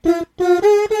Quack,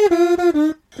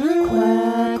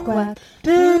 quack.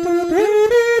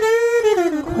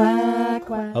 Quack,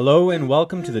 quack. Hello and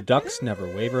welcome to the Ducks Never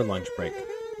Waver lunch break,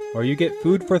 where you get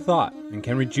food for thought and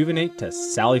can rejuvenate to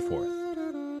sally forth.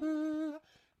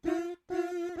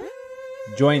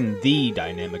 Join the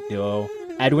dynamic duo,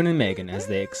 Edwin and Megan, as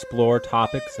they explore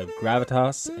topics of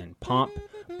gravitas and pomp,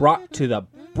 brought to the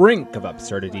brink of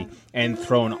absurdity and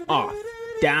thrown off,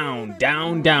 down,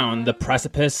 down, down the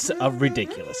precipice of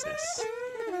ridiculousness.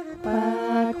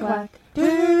 Quack, quack.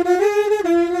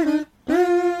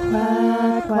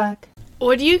 Quack, quack.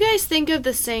 What do you guys think of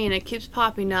the saying, it keeps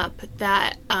popping up,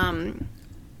 that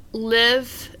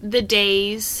live the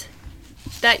days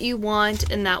that you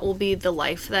want and that will be the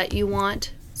life that you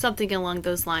want? Something along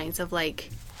those lines of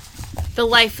like, the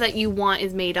life that you want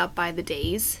is made up by the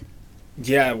days.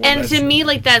 Yeah. Well, and to me,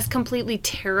 like, that's completely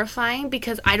terrifying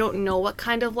because I don't know what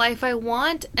kind of life I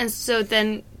want. And so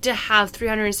then to have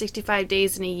 365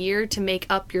 days in a year to make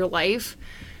up your life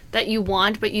that you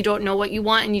want, but you don't know what you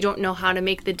want and you don't know how to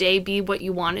make the day be what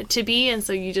you want it to be. And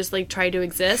so you just, like, try to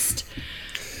exist.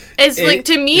 Like,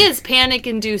 to me, it's panic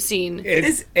inducing.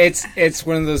 It's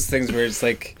one of those things where it's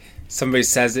like, somebody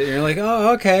says it and you're like,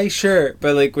 oh, okay, sure.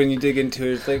 But like when you dig into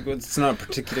it, it's like, well, it's not a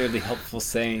particularly helpful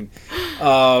saying.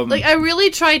 Like, I really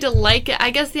tried to like it.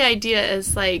 I guess the idea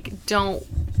is like, don't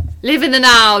live in the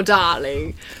now,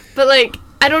 darling. But like,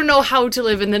 I don't know how to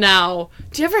live in the now.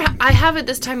 Do you ever, I have it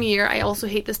this time of year. I also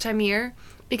hate this time of year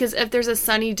because if there's a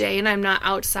sunny day and I'm not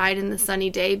outside in the sunny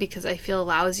day because I feel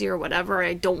lousy or whatever,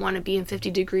 I don't want to be in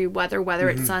 50-degree weather, whether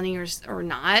it's sunny or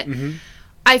not. Mm-hmm.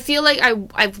 I feel like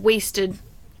I've wasted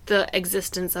the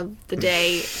existence of the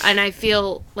day, and I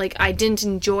feel like I didn't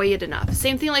enjoy it enough.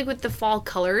 Same thing like with the fall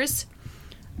colors.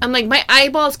 I'm like, my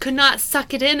eyeballs could not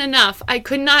suck it in enough. I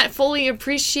could not fully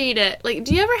appreciate it. Like,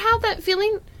 do you ever have that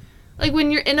feeling? Like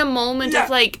when you're in a moment of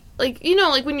like, you know,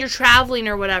 like when you're traveling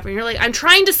or whatever, and you're like, I'm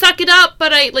trying to suck it up,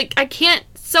 but I can't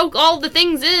soak all the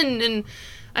things in, and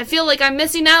I feel like I'm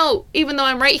missing out, even though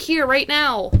I'm right here, right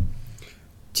now.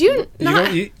 Do you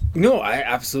not? No, I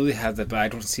absolutely have that, but I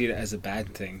don't see it as a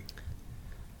bad thing.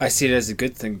 I see it as a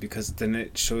good thing because then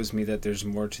it shows me that there's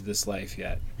more to this life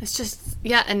yet. It's just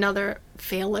yet another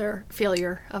failure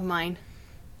of mine.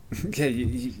 Yeah,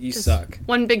 you suck.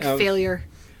 One big failure.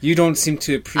 You don't seem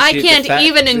to appreciate. I can't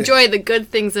even enjoy the good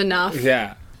things enough.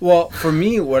 Yeah. Well, for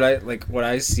me, what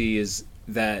I see is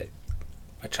that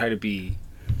I try to be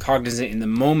cognizant in the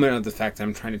moment of the fact that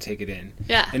I'm trying to take it in.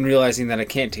 Yeah. And realizing that I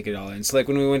can't take it all in. So like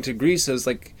when we went to Greece, it was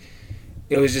like,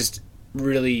 it was just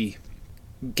really,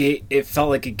 it felt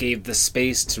like it gave the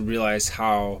space to realize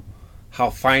how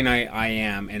finite I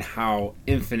am and how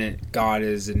infinite God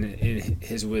is in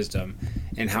his wisdom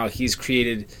and how he's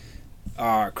created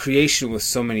creation with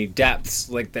so many depths,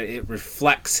 like that it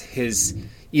reflects his,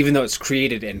 even though it's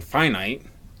created and finite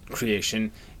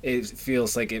creation, it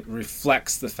feels like it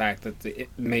reflects the fact that the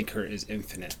maker is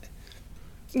infinite.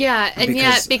 Yeah, and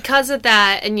yet because of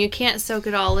that, and you can't soak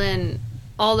it all in,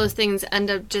 all those things end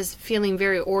up just feeling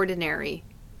very ordinary.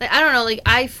 Like, I don't know, like,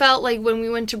 I felt like when we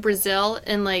went to Brazil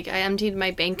and, like, I emptied my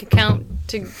bank account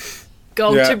to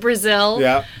go to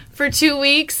Brazil for 2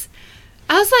 weeks,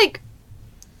 I was, like,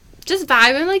 just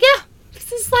vibing, like, yeah,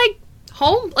 this is, like,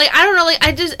 home. Like, I don't know, like,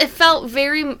 it felt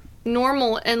very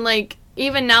normal, and, like,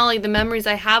 even now, like, the memories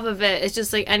I have of it, it's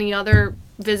just like any other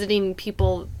visiting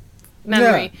people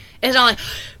memory. Yeah. It's not like,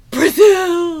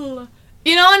 Brazil!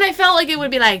 You know, and I felt like it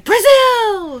would be like,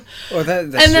 Brazil! Well,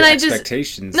 that's and then your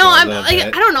expectations. No, I'm like,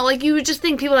 I don't know, like, you would just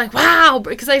think people are like, wow!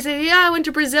 Because I say, yeah, I went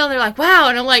to Brazil, and they're like, wow!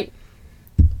 And I'm like,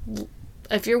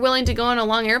 if you're willing to go on a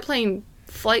long airplane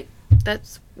flight,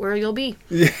 that's where you'll be.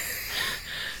 Yeah.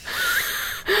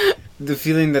 The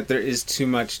feeling that there is too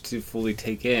much to fully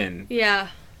take in. Yeah.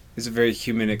 It's a very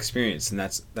human experience, and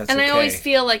that's and okay. I always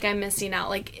feel like I'm missing out,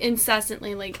 like,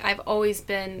 incessantly. Like, I've always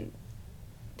been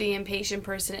the impatient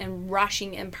person and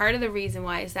rushing, and part of the reason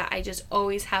why is that I just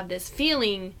always have this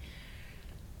feeling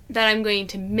that I'm going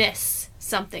to miss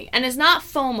something. And it's not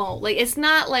FOMO. Like, it's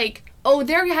not like, oh,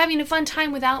 they're having a fun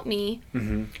time without me.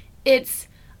 Mm-hmm. It's,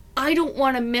 I don't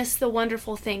want to miss the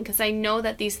wonderful thing because I know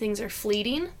that these things are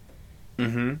fleeting.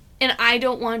 Mm-hmm. And I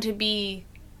don't want to be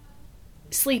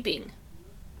sleeping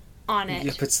on it.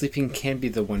 Yeah, but sleeping can be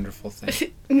the wonderful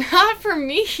thing. Not for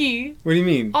me. What do you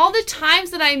mean? All the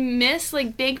times that I miss,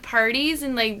 like, big parties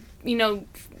and, like, you know,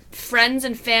 friends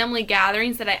and family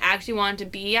gatherings that I actually wanted to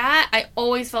be at, I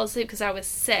always fell asleep because I was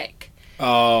sick.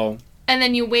 Oh. And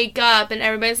then you wake up and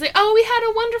everybody's like, oh, we had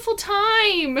a wonderful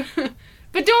time.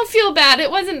 But don't feel bad.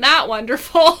 It wasn't that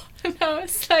wonderful. And I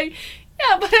was like,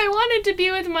 yeah, but I wanted to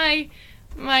be with my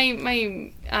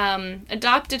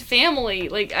adopted family.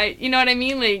 Like, you know what I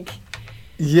mean? Like,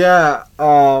 Yeah.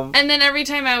 and then every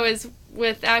time I was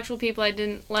with actual people I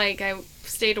didn't like, I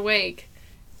stayed awake.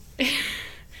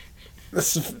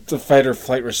 That's the fight or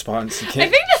flight response. You I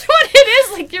can't. think that's what it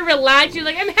is. Like, you're relaxed. You're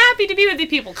like, I'm happy to be with these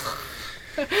people.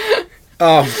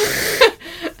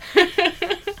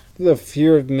 The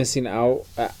fear of missing out.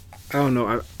 I don't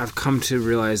know. I've come to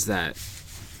realize that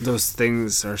those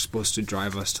things are supposed to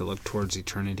drive us to look towards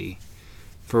eternity,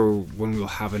 for when we'll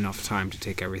have enough time to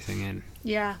take everything in.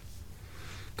 Yeah.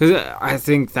 Because I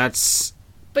think that's.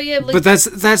 But yeah, like, But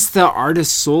that's the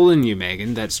artist soul in you,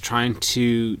 Megan. That's trying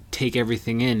to take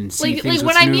everything in and see things like with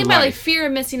what I new mean by like life. fear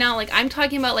of missing out, like I'm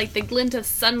talking about like the glint of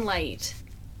sunlight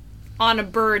on a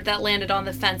bird that landed on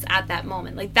the fence at that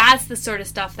moment. Like that's the sort of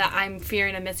stuff that I'm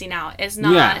fearing of missing out. It's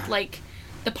not like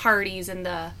the parties and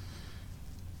the,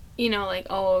 you know, like,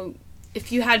 oh,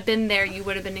 if you had been there, you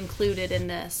would have been included in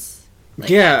this. Like,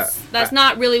 Yeah. that's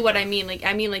not really what I mean. Like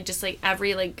I mean like just like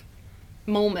every like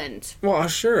moment. Well,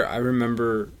 sure. I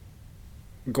remember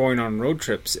going on road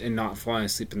trips and not falling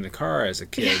asleep in the car as a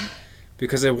kid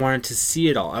because I wanted to see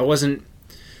it all. I wasn't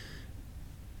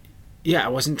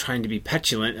trying to be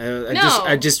petulant.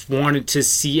 I just wanted to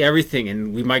see everything,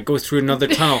 and we might go through another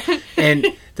tunnel. And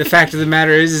the fact of the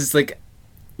matter is like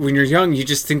when you're young, you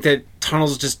just think that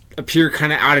tunnels just appear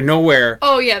kind of out of nowhere.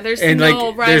 Oh yeah, there's And no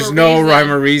like, rhyme there's or no reason.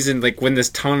 rhyme or reason like when this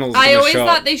tunnel's I gonna always show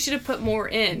thought up. they should have put more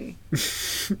in.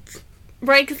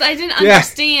 Right? Because I didn't Yeah.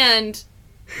 understand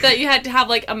that you had to have,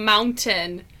 like, a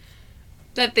mountain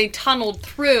that they tunneled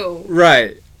through.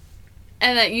 Right.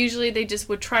 And that usually they just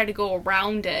would try to go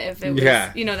around it if it was,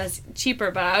 Yeah. you know, that's cheaper.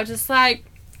 But I was just like,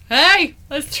 hey,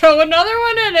 let's throw another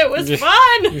one in. It was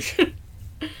fun.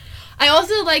 I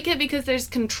also like it because there's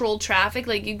controlled traffic.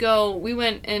 Like, we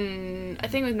went in, I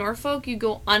think with Norfolk, you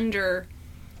go under,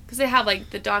 because they have, like,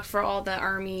 the dock for all the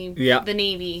Army, the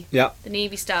Navy. Yeah. The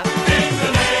Navy stuff. In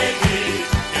the Navy,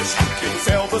 yes, you can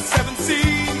sail the seven seas.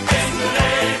 In the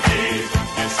Navy,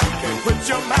 yes, you can put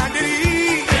your mind at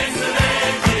ease. In the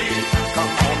Navy, come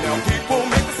on now, people,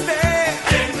 make a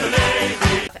stand. In the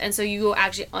Navy. And so you go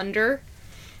actually under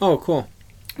Oh, cool.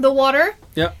 the water.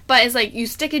 Yep. But it's like you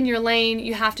stick in your lane,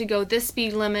 you have to go this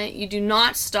speed limit, you do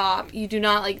not stop, you do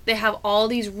not, like, they have all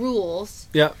these rules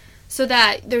Yep. so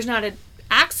that there's not an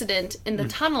accident in the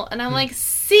tunnel. And I'm like,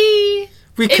 see,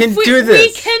 We if can do this.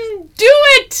 We can do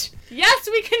it. Yes,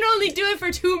 we can only do it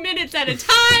for 2 minutes at a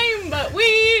time, but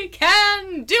we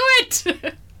can do it.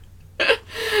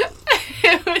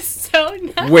 It was so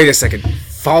nice. Wait a second.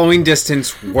 Following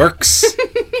distance works?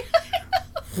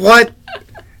 What?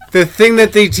 The thing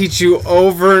that they teach you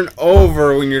over and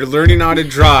over when you're learning how to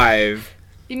drive.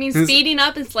 You mean speeding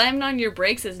up and slamming on your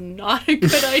brakes is not a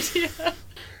good idea?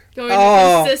 Going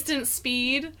Oh. at consistent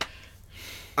speed.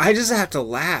 I just have to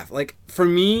laugh. Like, for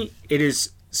me, it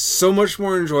is so much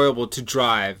more enjoyable to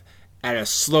drive at a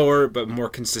slower but more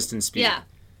consistent speed. Yeah,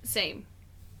 same.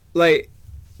 Like,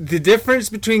 the difference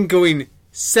between going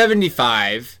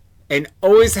 75 and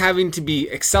always having to be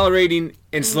accelerating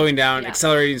and slowing down, yeah.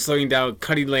 accelerating, slowing down,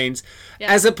 cutting lanes,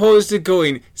 Yeah. as opposed to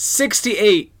going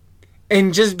 68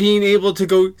 and just being able to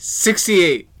go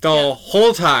 68 the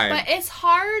whole time. But it's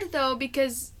hard, though,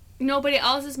 because nobody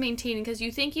else is maintaining, because you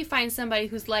think you find somebody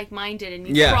who's like-minded and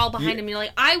you Yeah. crawl behind Yeah. them and you're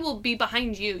like, I will be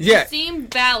behind you. Yeah. You seem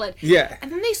valid. Yeah.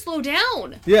 And then they slow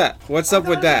down. Yeah, what's up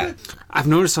with that? I've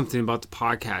noticed something about the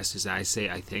podcast is that I say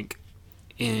I think,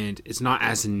 and it's not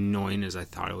as annoying as I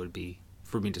thought it would be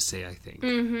for me to say I think.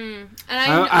 And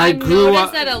I I've grew noticed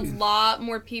up- that a lot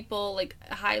more people, like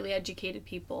highly educated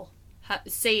people,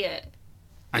 say it,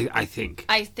 I think.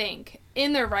 I think,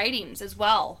 in their writings as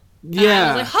well. And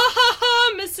Yeah. I was like, ha ha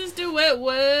ha, Mrs. DeWitt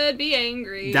would be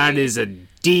angry. That is a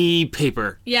D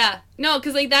paper. Yeah. No,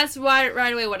 because like that's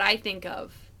right away what I think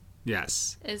of.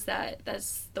 Yes. Is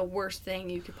that's the worst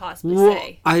thing you could possibly Well,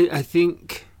 say. I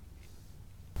think...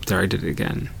 There, I did it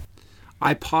again.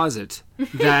 I posit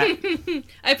that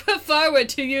I put forward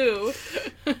to you.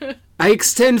 I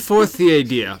extend forth the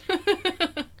idea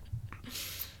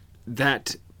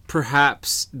that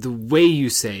perhaps the way you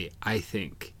say I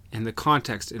think and the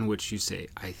context in which you say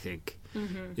I think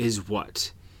is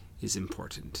what is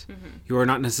important. You are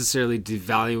not necessarily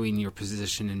devaluing your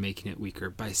position and making it weaker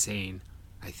by saying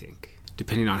I think,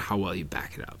 depending on how well you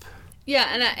back it up. Yeah,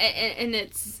 and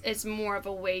it's more of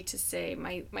a way to say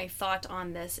my thought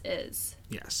on this is,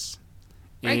 Yes.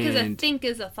 right? Because a And think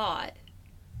is a thought.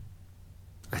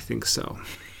 I think so.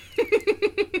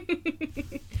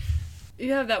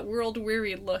 You have that world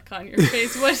weary look on your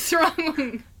face. What's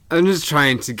wrong? I'm just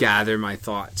trying to gather my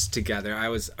thoughts together. I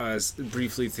was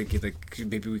briefly thinking like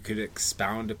maybe we could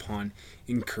expound upon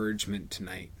encouragement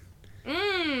tonight.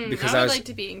 Because I would like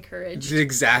to be encouraged.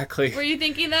 Exactly. Were you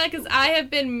thinking that? Because I have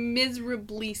been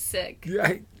miserably sick.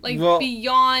 Well,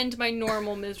 beyond my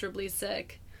normal miserably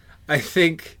sick. I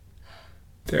think...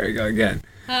 There you go again.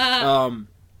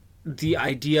 The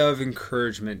idea of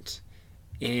encouragement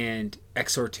and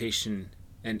exhortation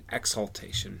and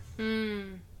exaltation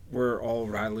were all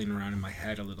rattling around in my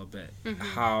head a little bit.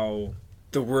 How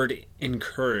the word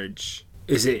encourage,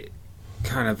 is it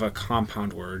kind of a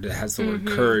compound word? It has the word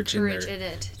courage in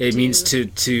there. It means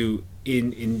to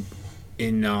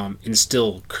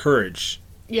instill courage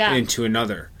into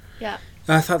another. Yeah.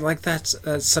 And I thought like that's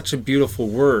such a beautiful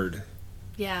word.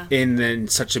 Yeah. And then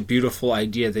such a beautiful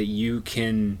idea that you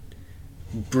can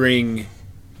bring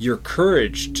your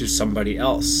courage to somebody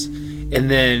else.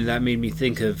 And then that made me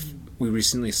think of, we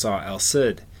recently saw El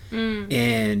Cid.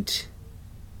 And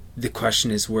the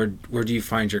question is, where do you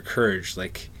find your courage?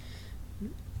 Like,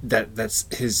 that's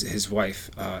his wife,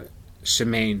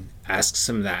 Shemaine, asks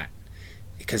him that.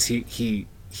 Because he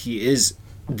is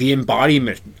the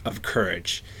embodiment of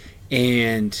courage.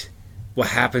 And what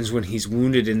happens when he's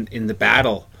wounded in the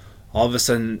battle, all of a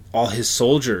sudden all his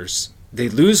soldiers, they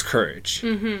lose courage.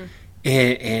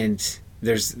 And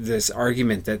there's this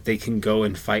argument that they can go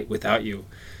and fight without you,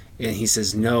 and he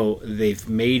says, no, they've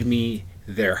made me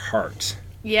their heart.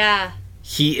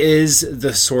 He is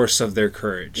the source of their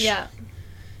courage.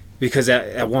 Because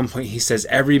at one point he says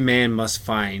every man must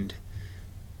find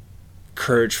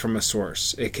courage from a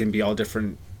source. It can be all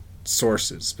different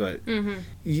sources, but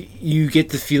you get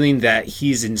the feeling that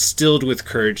he's instilled with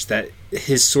courage, that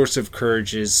his source of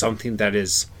courage is something that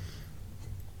is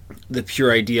the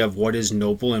pure idea of what is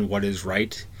noble and what is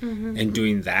right, and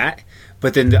doing that.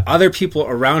 But then the other people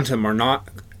around him are not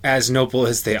as noble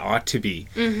as they ought to be,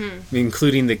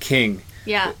 including the king.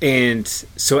 And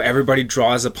so everybody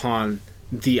draws upon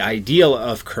the ideal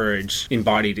of courage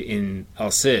embodied in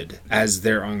El Cid as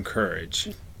their own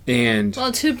courage. And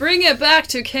well, to bring it back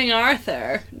to King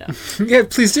Arthur. No. Yeah,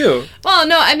 please do. Well,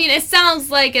 no, I mean, it sounds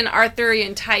like an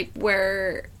Arthurian type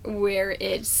where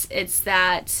it's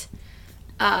that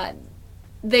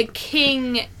the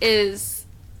king is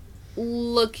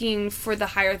looking for the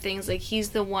higher things. Like, he's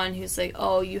the one who's like,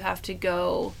 oh, you have to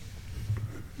go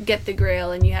get the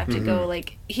Grail, and you have to go,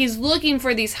 like, he's looking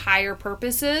for these higher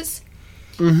purposes.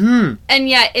 And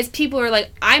yet, it's people who are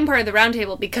like, I'm part of the Round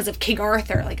Table because of King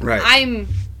Arthur. Like,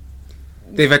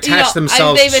 They've attached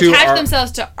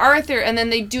themselves to Arthur, and then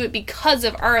they do it because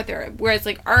of Arthur. Whereas,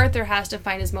 like, Arthur has to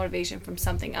find his motivation from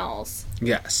something else.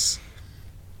 Yes.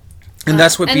 And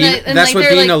that's what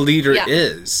being a leader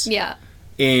is. Yeah.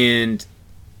 And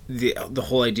the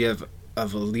whole idea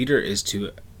of a leader is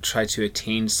to try to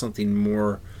attain something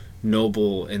more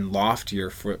noble and loftier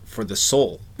for the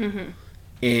soul.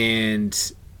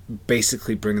 And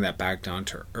basically bring that back down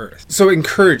to earth. So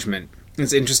encouragement.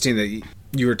 It's interesting that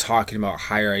you were talking about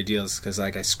higher ideals, because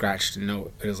like I scratched a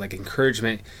note. It was like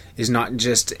encouragement is not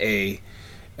just a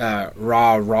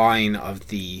rawing of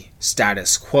the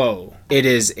status quo. It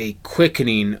is a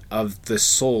quickening of the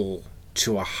soul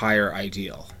to a higher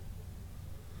ideal.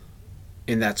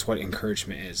 And that's what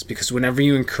encouragement is. Because whenever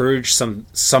you encourage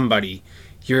somebody,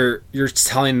 you're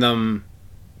telling them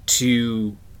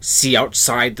to see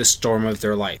outside the storm of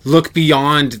their life. Look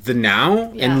beyond the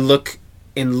now and look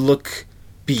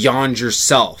beyond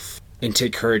yourself and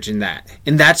take courage in that.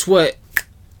 And that's what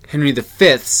Henry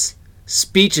V's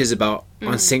speech is about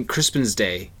on St. Crispin's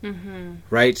Day.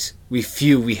 Right? We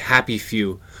few, we happy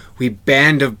few. We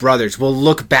band of brothers. We'll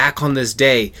look back on this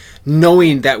day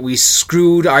knowing that we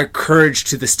screwed our courage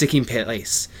to the sticking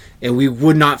place. And we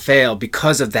would not fail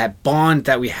because of that bond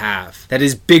that we have that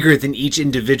is bigger than each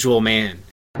individual man.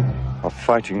 Of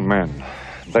fighting men,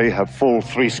 they have full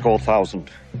 70,000.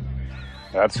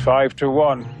 That's 5 to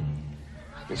 1.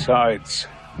 Besides,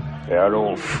 they are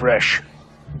all fresh.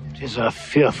 'Tis a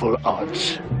fearful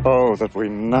odds. Oh, that we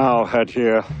now had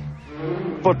here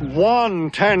but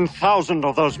 10,000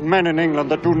 of those men in England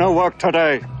that do no work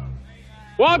today.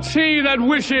 What's he that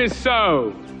wishes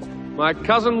so? My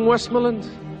cousin Westmoreland?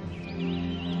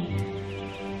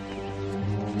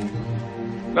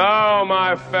 No,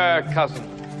 my fair cousin.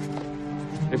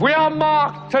 If we are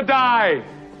marked to die,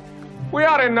 we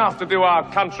are enough to do our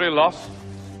country loss.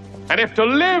 And if to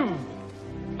live,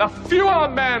 the fewer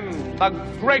men, the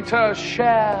greater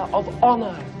share of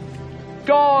honor.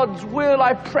 God's will,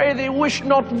 I pray thee, wish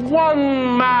not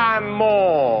one man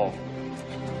more.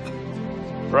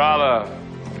 Rather,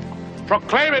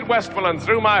 proclaim it, Westmoreland,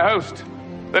 through my host,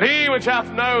 that he which hath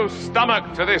no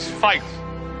stomach to this fight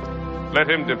let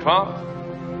him depart.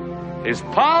 His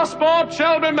passport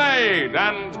shall be made,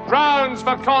 and crowns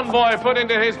for convoy put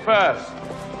into his purse.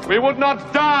 We would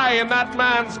not die in that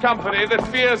man's company that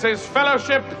fears his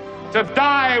fellowship to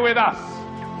die with us.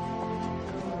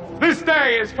 This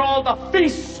day is called the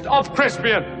Feast of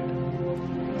Crispian.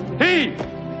 He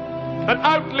that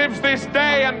outlives this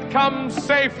day and comes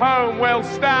safe home will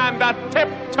stand at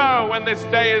tiptoe when this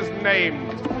day is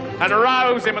named, and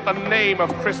rouse him at the name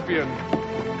of Crispian.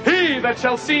 He that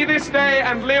shall see this day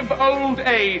and live old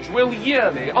age will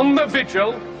yearly, on the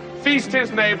vigil, feast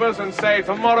his neighbours and say,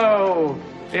 tomorrow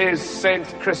is St.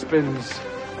 Crispin's.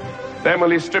 Then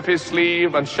will he strip his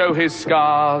sleeve and show his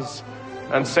scars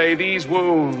and say, these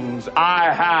wounds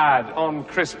I had on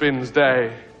Crispin's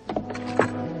day.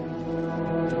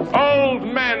 Old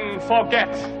men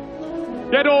forget,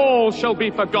 yet all shall be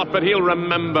forgot, but he'll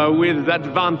remember with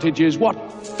advantages what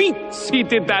feats he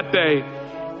did that day.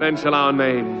 Then shall our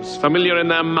names, familiar in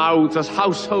their mouths as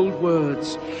household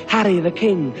words, Harry the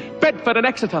King, Bedford and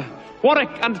Exeter,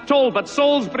 Warwick and Talbot,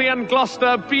 Salisbury and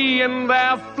Gloucester, be in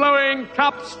their flowing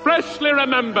cups freshly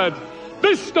remembered.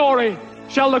 This story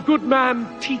shall the good man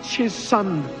teach his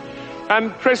son,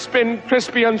 and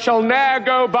Crispian shall ne'er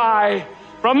go by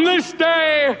from this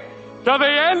day to the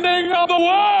ending of the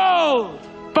world,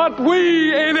 but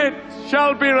we in it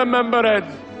shall be remembered.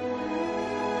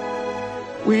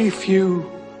 We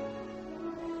few,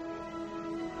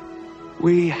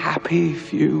 we happy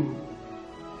few,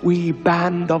 we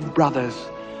band of brothers,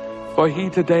 for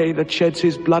he today that sheds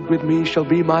his blood with me shall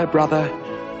be my brother.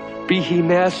 Be he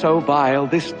ne'er so vile,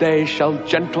 this day shall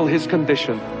gentle his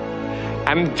condition.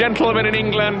 And gentlemen in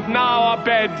England now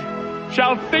abed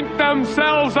shall think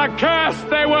themselves accursed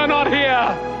they were not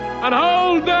here, and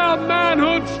hold their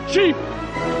manhoods cheap,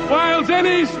 whiles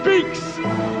any speaks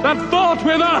that fought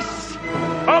with us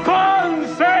upon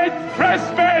St.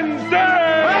 Crispin's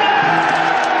Day!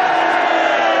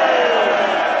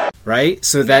 Right?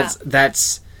 So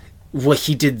that's what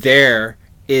he did there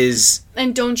is...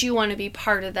 And don't you want to be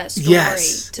part of that story?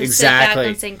 Yes, to exactly. sit back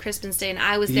on St. Crispin's Day, and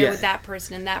I was there with that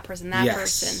person and that person, that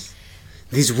person.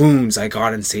 These wounds I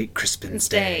got on St. Crispin's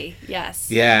Day. Yes.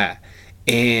 Yeah.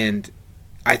 And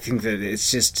I think that it's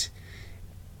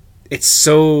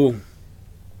so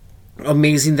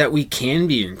amazing that we can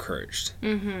be encouraged.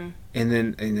 Mm-hmm.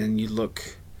 And then you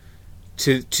look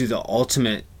to the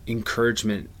ultimate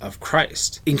encouragement of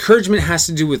Christ. Encouragement has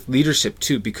to do with leadership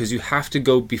too, because you have to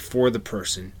go before the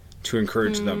person to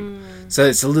encourage them. So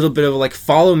it's a little bit of like,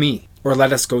 follow me. Or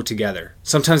let us go together.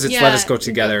 Sometimes it's let us go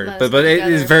together, but it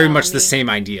is very much the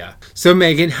same idea. So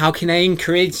Megan, how can I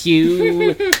encourage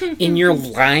you in your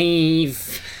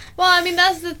life? Well, I mean,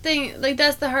 that's the thing. Like,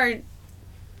 that's the hard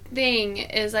thing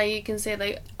is like you can say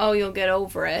like, oh, you'll get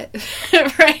over it,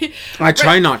 right? I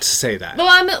try not to say that.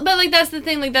 But like that's the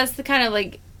thing. Like that's the kind of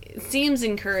like it seems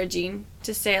encouraging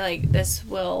to say like this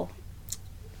will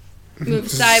move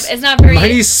aside. It's not very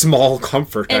mighty small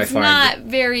comfort. It's I find not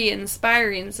very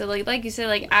inspiring. So like you said,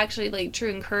 like actually like true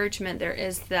encouragement. There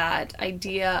is that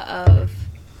idea of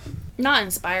not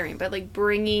inspiring, but like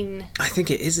bringing. I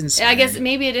think it is inspiring. I guess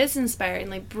maybe it is inspiring.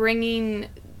 Like bringing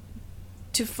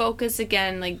to focus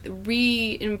again, like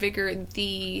reinvigorate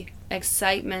the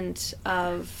excitement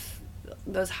of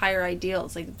those higher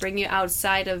ideals, like bring you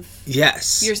outside of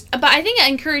but I think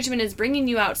encouragement is bringing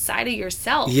you outside of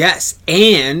yourself. Yes,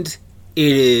 and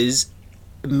it is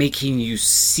making you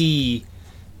see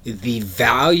the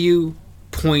value,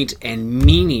 point, and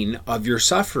meaning of your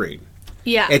suffering.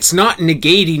 Yeah. It's not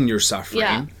negating your suffering.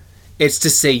 Yeah. It's to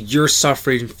say your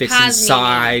suffering fits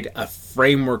inside a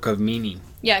framework of meaning.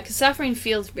 Yeah, because suffering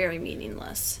feels very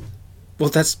meaningless. Well,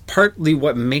 that's partly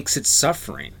what makes it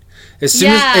suffering. As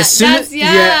soon as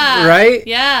right?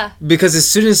 Yeah. Because as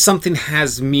soon as something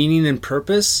has meaning and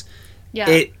purpose,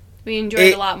 we enjoy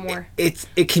it a lot more.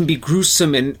 It can be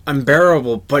gruesome and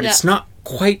unbearable, but it's not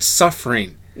quite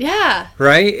suffering. Yeah.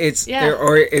 Right? It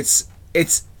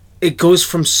goes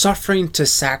from suffering to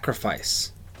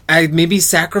sacrifice. Maybe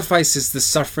sacrifice is the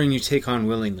suffering you take on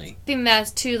willingly. I think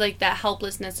that's too like that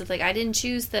helplessness of like I didn't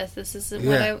choose this. This isn't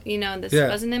what I this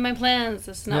wasn't in my plans.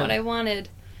 This is not what I wanted.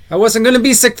 I wasn't going to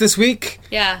be sick this week.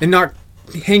 Yeah. And not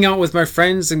hang out with my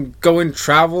friends and go and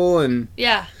travel and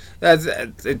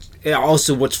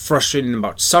also what's frustrating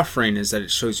about suffering is that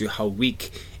it shows you how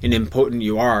weak and impotent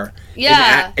you are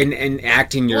in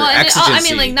acting your exigency. I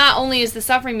mean, like, not only is the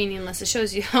suffering meaningless, it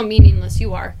shows you how meaningless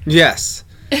you are. Yes.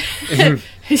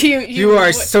 you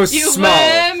are so small.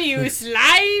 Worm, you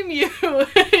slime,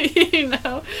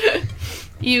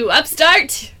 you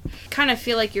upstart. Kind of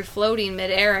feel like you're floating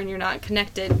midair and you're not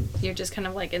connected. You're just kind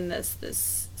of like in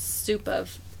this soup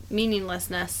of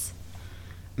meaninglessness.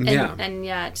 and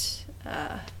yet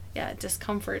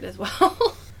discomfort as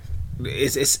well.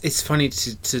 It's funny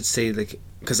to say, like,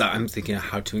 because I'm thinking of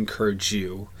how to encourage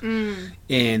you,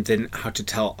 and then how to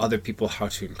tell other people how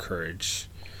to encourage.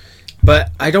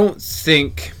 But I don't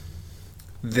think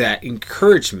that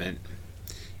encouragement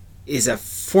is a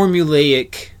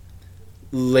formulaic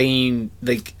lane,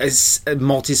 like a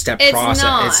multi-step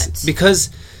process. Not. Because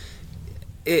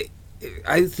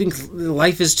I think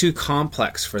life is too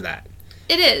complex for that.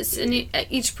 It is, and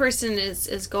each person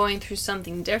is going through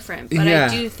something different. But Yeah. I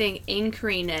do think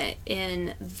anchoring it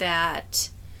in that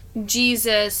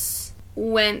Jesus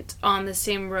went on the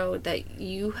same road that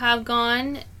you have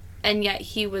gone, and yet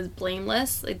he was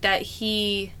blameless, like that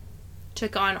he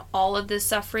took on all of this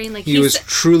suffering. Like He was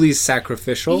truly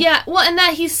sacrificial. Yeah, well, and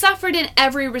that he suffered in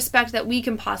every respect that we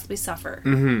can possibly suffer.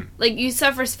 Mm-hmm. Like, you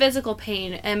suffer physical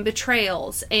pain and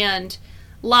betrayals and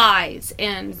lies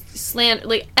and slander,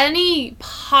 like any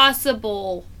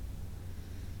possible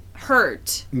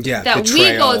hurt that we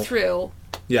betrayal. go through,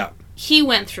 Yeah. he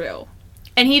went through,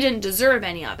 and he didn't deserve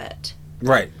any of it.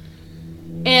 Right.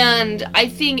 And I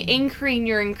think anchoring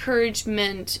your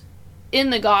encouragement in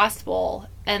the gospel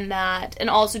and that, and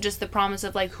also just the promise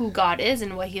of like who God is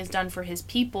and what he has done for his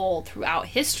people throughout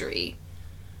history.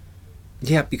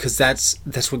 Yeah, because that's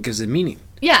what gives it meaning.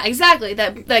 Yeah, exactly.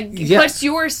 That puts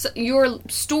your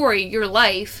story, your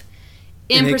life,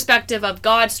 in perspective of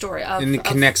God's story. And it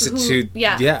connects it to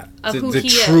who the he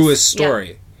truest is. story.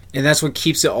 Yeah. And that's what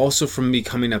keeps it also from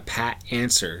becoming a pat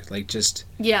answer. Like, just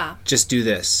do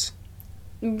this.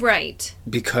 Right.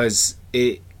 Because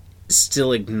it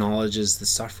still acknowledges the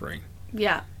suffering.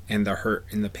 Yeah. And the hurt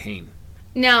and the pain.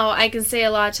 Now, I can say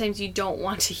a lot of times you don't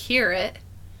want to hear it.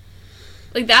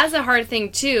 Like, that's a hard thing,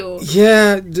 too.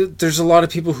 Yeah, there's a lot of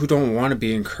people who don't want to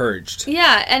be encouraged.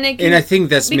 Yeah, and I think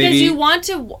that's because maybe... you want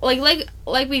to,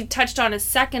 like we touched on a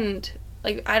second,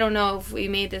 like, I don't know if we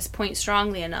made this point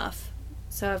strongly enough.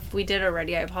 So if we did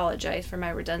already, I apologize for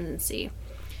my redundancy.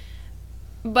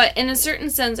 But in a certain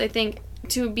sense, I think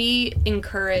to be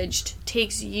encouraged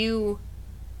takes you,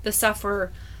 the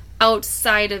sufferer,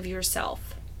 outside of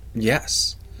yourself.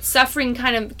 Yes. Suffering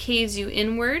kind of caves you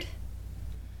inward.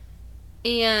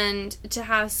 And to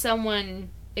have someone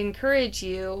encourage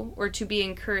you, or to be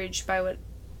encouraged by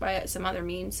some other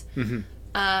means,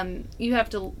 you have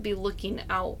to be looking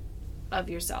out of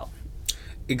yourself.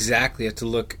 Exactly. You have to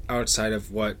look outside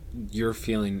of what you're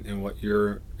feeling and what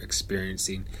you're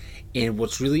experiencing. And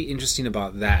what's really interesting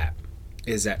about that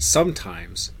is that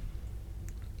sometimes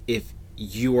if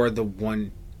you are the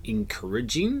one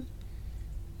encouraging,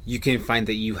 you can find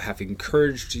that you have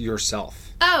encouraged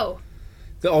yourself. Oh.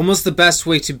 Almost the best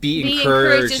way to be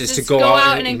encouraged is to go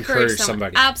out and encourage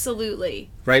somebody. Absolutely.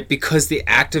 Right? Because the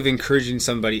act of encouraging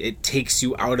somebody, it takes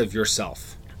you out of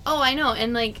yourself. Oh, I know.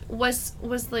 And like was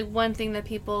like one thing that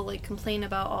people like complain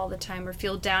about all the time or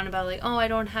feel down about, like, oh, I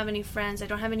don't have any friends, I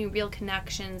don't have any real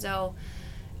connections, all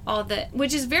that,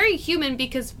 which is very human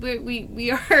because we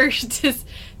are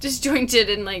disjointed,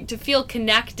 and like to feel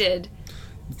connected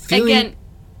again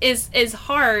is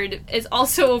hard, is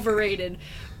also overrated.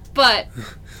 But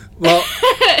well,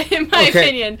 in my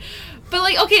opinion. But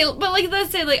like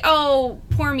let's say like, oh,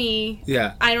 poor me.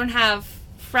 Yeah. I don't have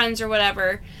friends or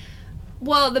whatever.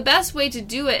 Well, the best way to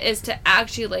do it is to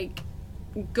actually, like,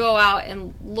 go out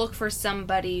and look for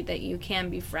somebody that you can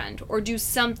befriend, or do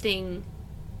something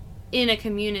in a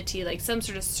community, like some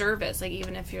sort of service, like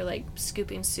even if you're, like,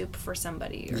 scooping soup for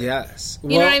somebody. Or, yes.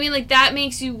 You know what I mean? Like, that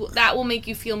will make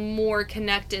you feel more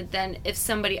connected than if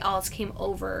somebody else came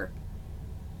over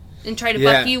and tried to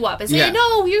buck you up and say,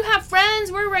 no, you have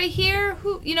friends, we're right here.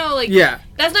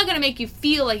 That's not going to make you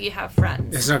feel like you have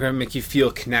friends. It's not going to make you feel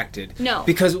connected. No.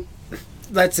 Because...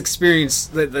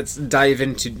 let's dive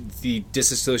into the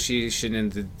disassociation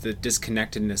and the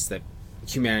disconnectedness that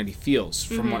humanity feels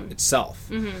from itself.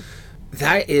 Mm-hmm.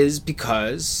 That is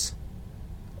because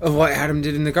of what Adam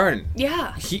did in the garden.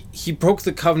 Yeah. He broke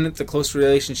the covenant, the close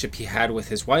relationship he had with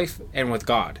his wife and with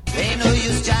God. Ain't no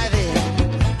use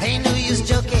jiving, ain't no use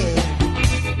joking.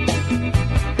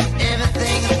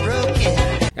 Everything's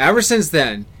broken. Ever since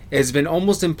then, it has been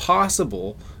almost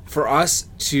impossible for us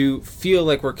to feel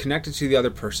like we're connected to the other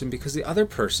person, because the other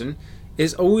person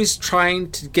is always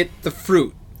trying to get the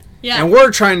fruit. Yeah. And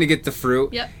we're trying to get the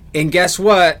fruit. Yep. And guess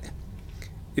what?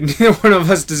 Neither one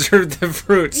of us deserve the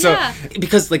fruit. So,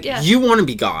 because you want to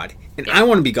be God, and I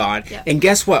want to be God, and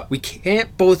guess what? We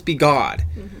can't both be God.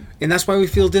 Mm-hmm. And that's why we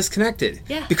feel disconnected.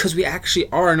 Yeah. Because we actually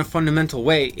are, in a fundamental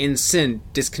way, in sin,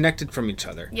 disconnected from each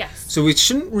other. Yes. So it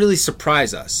shouldn't really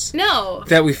surprise us. No.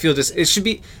 That we feel it should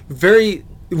be very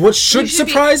What should should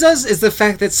be- surprise us is the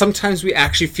fact that sometimes we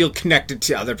actually feel connected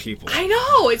to other people. I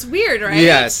know, it's weird, right?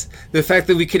 Yes. The fact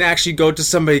that we can actually go to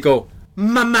somebody and go,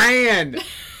 my man!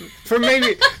 For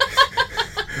maybe...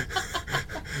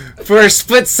 for a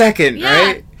split second, Yeah.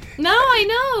 right? No,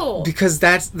 I know. Because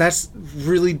that's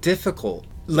really difficult.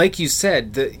 Like you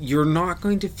said, that you're not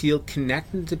going to feel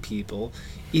connected to people,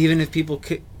 even if people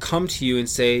come to you and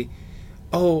say,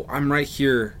 "Oh, I'm right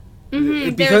here."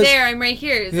 They're there. I'm right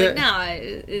here. It's like,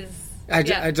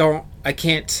 no, I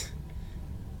can't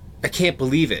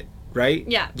believe it. Right?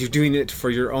 Yeah. You're doing it for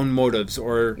your own motives,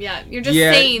 or you're just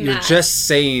saying you're that. just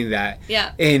saying that.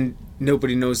 Yeah. And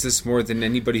nobody knows this more than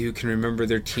anybody who can remember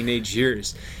their teenage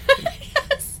years.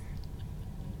 Yes.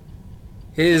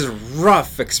 It is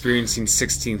rough experiencing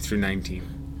 16 through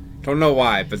 19. Don't know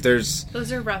why, but those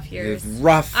are rough years.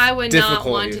 Rough. I would not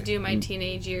difficult want years. to do my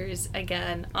teenage years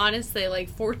again. Honestly, like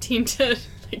 14 to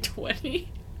like 20.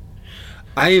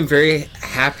 I am very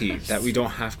happy that we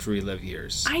don't have to relive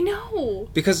years. I know.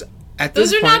 Because at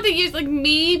Those this are point, not the years. Like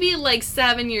maybe like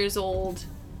 7 years old.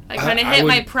 I kind of I hit would-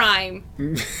 my prime.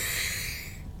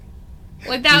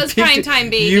 Like that was prime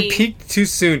time, baby. You peaked too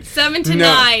soon. 7 to No.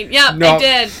 9. Yep, No.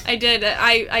 I did.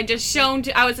 I just shone.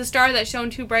 I was a star that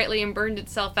shone too brightly and burned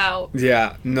itself out.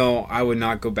 Yeah, no, I would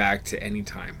not go back to any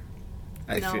time.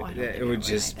 I No, feel I don't that think it I would would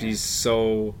just either. be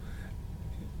so.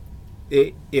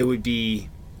 It would be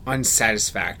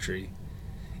unsatisfactory,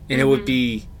 and it would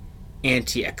be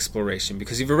anti-exploration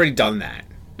because you've already done that.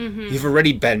 Mm-hmm. You've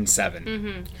already been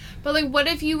 7. But like, what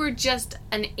if you were just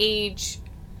an age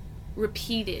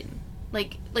repeated?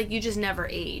 Like you just never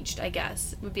aged. I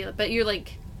guess would be. But you're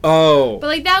like. Oh. But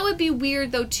like that would be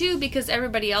weird though too because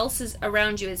everybody else is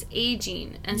around you is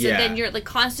aging, and so Yeah. then you're like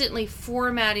constantly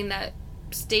formatting that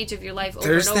stage of your life over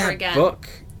There's and over that again. book,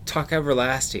 Talk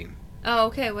Everlasting. Oh,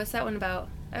 okay. What's that one about?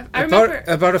 I remember.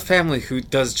 About a family who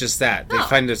does just that. They Oh.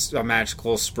 find a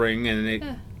magical spring, and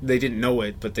they didn't know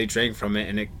it, but they drank from it,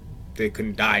 and they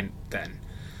couldn't die then.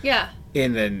 Yeah.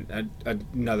 And then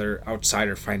another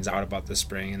outsider finds out about the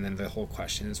spring, and then the whole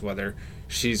question is whether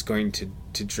she's going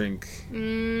to drink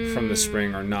from the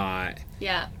spring or not.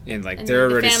 Yeah. And like And there are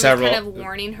the already family's several kind of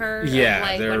warning her. Yeah, of,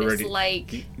 like, they're what already it's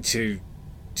like to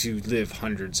live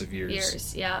hundreds of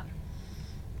years. Yeah.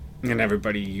 And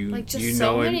everybody Like just you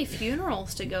so know many and,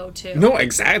 funerals to go to. No,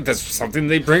 exactly. That's something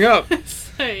they bring up.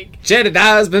 It's like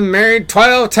Jedediah's been married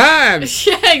 12 times.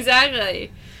 yeah,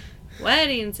 exactly.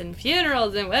 Weddings and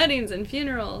funerals and weddings and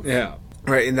funerals. Yeah.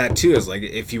 Right, and that too is like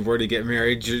if you were to get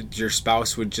married, your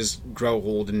spouse would just grow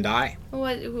old and die.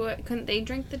 What couldn't they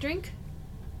drink the drink?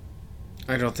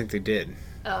 I don't think they did.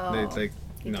 Oh.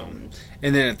 No.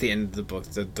 And then at the end of the book,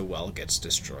 the well gets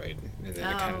destroyed, and then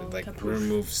it kind of like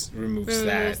removes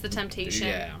that the temptation.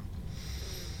 Yeah.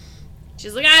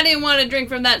 She's like, I didn't want to drink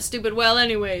from that stupid well,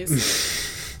 anyways.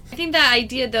 I think that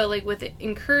idea though, like with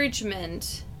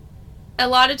encouragement, a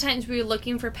lot of times we're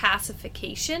looking for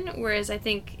pacification, whereas I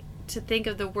think to think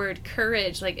of the word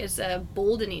courage, like it's a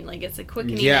boldening, like it's a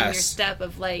quickening in your step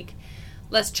of like,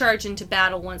 let's charge into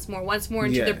battle once more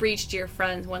into the breach, dear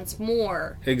friends, once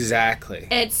more. Exactly.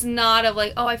 It's not of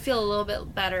like, oh, I feel a little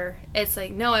bit better. It's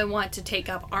like, no, I want to take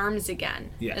up arms again.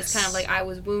 Yes. It's kind of like I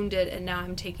was wounded and now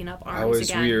I'm taking up arms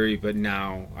again. I was weary, but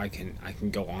now I can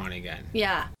go on again.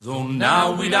 Yeah. Though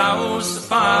now we douse the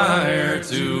fire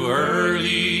too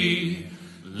early,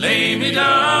 lay me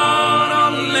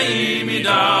down, lay me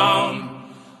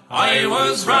down. I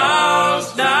was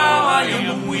roused, now I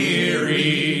am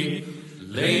weary.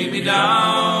 Lay me down,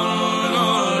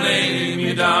 oh, lay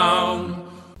me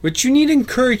down. But you need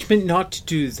encouragement not to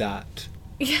do that.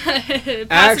 Yeah,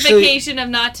 pacification of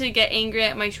not to get angry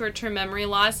at my short-term memory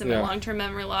loss and my long-term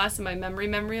memory loss and my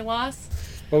memory loss.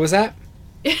 What was that?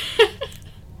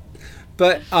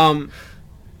 But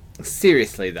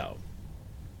seriously though,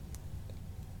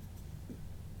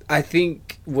 I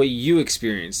think what you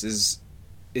experience is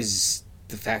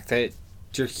the fact that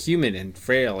you're human and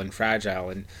frail and fragile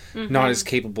and not as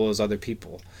capable as other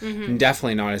people, and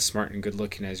definitely not as smart and good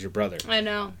looking as your brother. I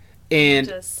know.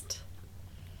 And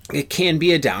it can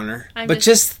be a downer, but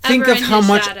just think ever of in how his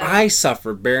much shadow. I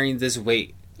suffer bearing this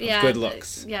weight of good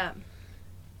looks. Yeah.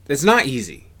 It's not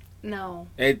easy. No.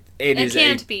 It is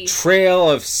can't a be. trail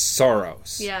of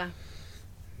sorrows. Yeah.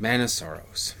 Man of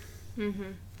sorrows.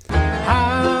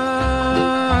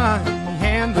 I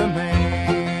am the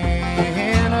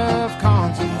man of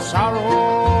constant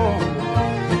sorrow.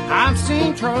 I've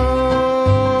seen trouble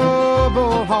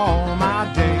all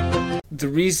my day. The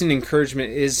reason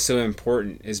encouragement is so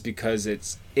important is because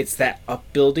it's that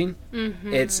upbuilding.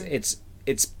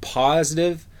 It's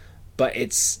positive, but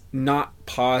it's not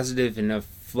positive in a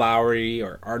flowery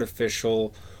or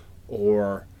artificial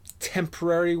or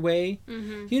temporary way.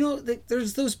 You know,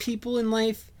 there's those people in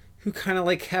life who kind of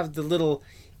like have the little,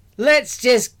 let's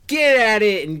just get at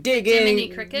it and dig in. Jiminy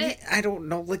Cricket? Yeah, I don't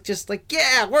know,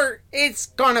 it's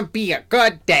gonna be a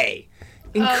good day.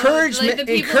 Encouragement, like the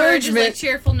people who are just like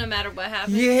cheerful no matter what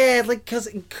happens. Yeah, like, because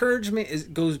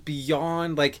encouragement goes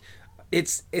beyond like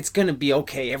it's gonna be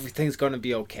okay. Everything's gonna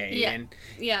be okay.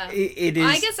 Yeah, and it is.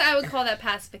 I guess I would call that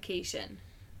pacification.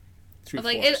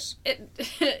 Like it's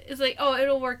like, oh,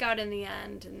 it'll work out in the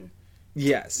end, and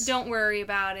yes, don't worry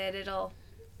about it. It'll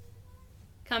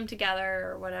come together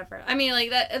or whatever. I mean,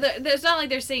 like that. It's not like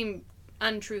they're saying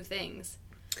untrue things,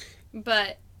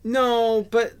 but no,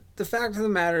 but. The fact of the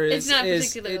matter is... It's not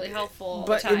particularly helpful.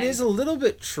 But it is a little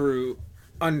bit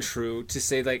untrue to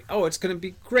say, like, oh, it's going to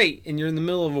be great, and you're in the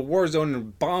middle of a war zone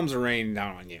and bombs are raining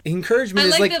down on you. Encouragement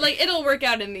is like... that, like, it'll work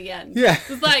out in the end. Yeah.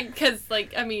 It's like, because,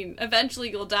 like, I mean, eventually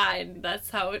you'll die, and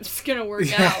that's how it's going to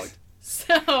work out.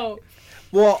 So...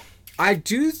 Well, I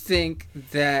do think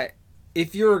that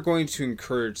if you're going to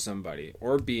encourage somebody,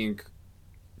 or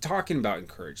talking about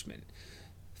encouragement,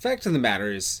 the fact of the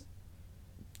matter is,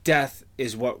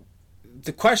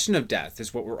 the question of death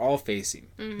is what we're all facing.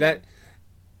 Mm-hmm. That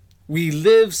we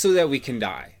live so that we can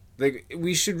die. Like,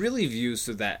 we should really view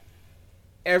so that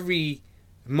every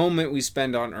moment we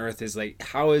spend on earth is like,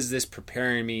 how is this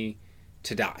preparing me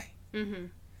to die? Mm-hmm.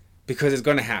 Because it's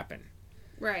going to happen.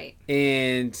 Right.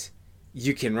 And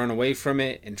you can run away from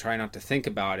it and try not to think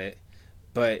about it.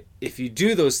 But if you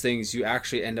do those things, you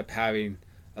actually end up having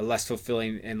a less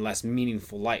fulfilling and less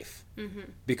meaningful life. Mm-hmm.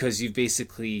 Because you've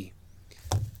basically...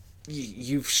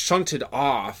 You've shunted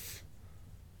off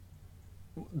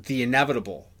the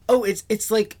inevitable. Oh,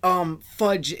 it's like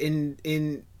Fudge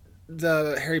in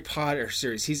the Harry Potter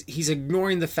series. He's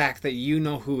ignoring the fact that you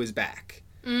know who is back,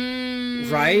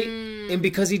 right? And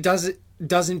because he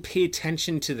doesn't pay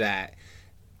attention to that,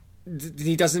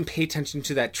 he doesn't pay attention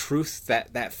to that truth,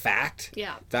 that fact,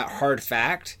 that hard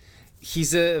fact.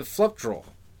 He's a flupdrol.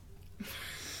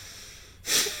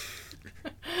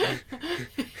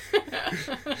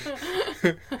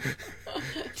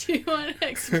 Do you want to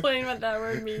explain what that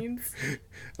word means?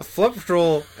 A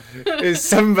flupdrol is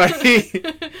somebody...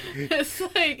 It's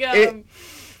like,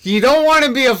 you don't want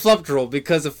to be a flupdrol,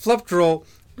 because a flupdrol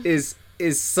is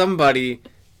somebody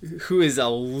who is a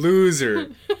loser.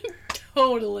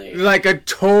 Totally. Like a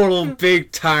total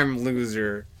big time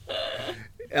loser.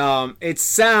 It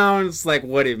sounds like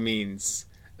what it means.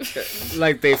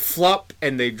 Like they flup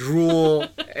and they drool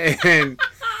and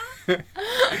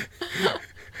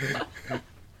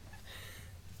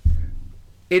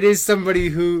it is somebody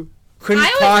who couldn't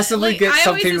possibly get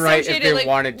something right if they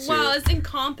wanted to. Well, it's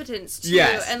incompetence too.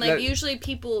 Yes, and like usually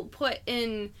people put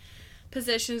in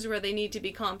positions where they need to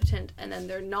be competent and then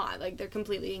they're not. Like they're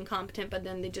completely incompetent, but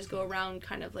then they just go around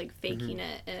kind of like faking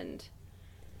it and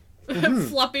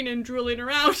flupping and drooling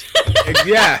around.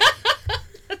 Yeah.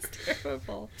 That's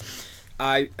terrible.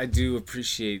 I do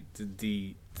appreciate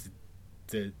the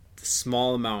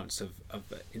small amounts of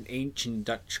an ancient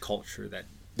Dutch culture that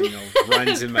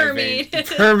runs in my veins,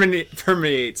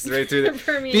 permeates right through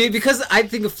there. Because I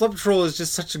think a flupdrol is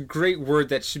just such a great word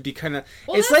that should be kind of.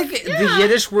 Well, it's like the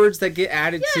Yiddish words that get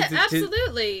added to the.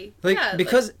 Absolutely.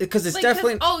 Because it's like,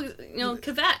 definitely.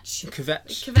 Kvetch.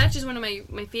 Kvetch is one of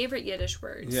my favorite Yiddish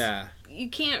words. Yeah. You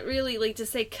can't really to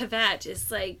say kvetch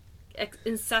is like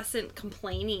incessant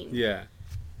complaining. Yeah.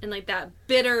 And like that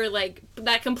bitter, like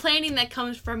that complaining that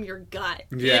comes from your gut.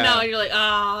 Yeah. And you're like,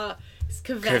 it's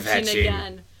kvetching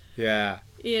again. Yeah.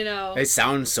 It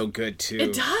sounds so good too.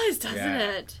 It does, doesn't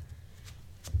it?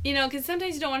 Because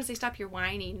sometimes you don't want to say stop your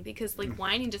whining, because like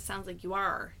whining just sounds like you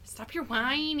are. Stop your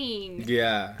whining.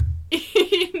 Yeah.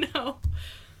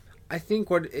 I think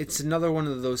it's another one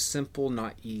of those simple,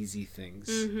 not easy things.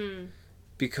 Mm-hmm.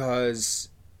 Because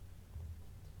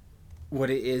what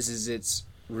it is it's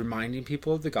reminding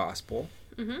people of the gospel,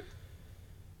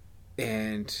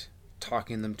 and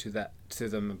talking to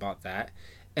them about that,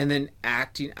 and then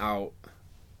acting out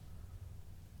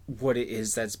what it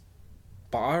is that's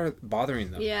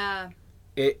bothering them. Yeah.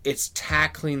 It's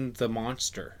tackling the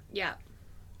monster. Yeah.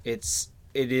 It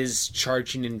is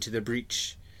charging into the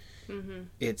breach. Mm-hmm.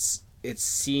 It's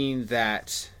seeing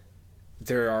that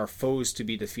there are foes to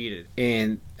be defeated,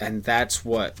 and that's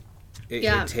what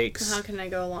it takes. How can I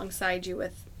go alongside you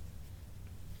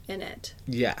in it?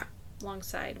 Yeah.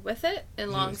 Alongside with it and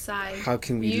alongside. How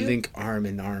can we link arm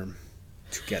in arm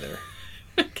together?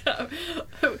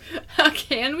 How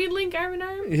can we link arm in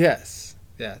arm? Yes.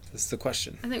 Yeah, that's the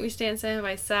question. I think we stand side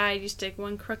by side. You stick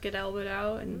one crooked elbow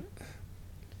out, and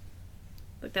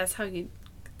like that's how you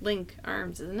link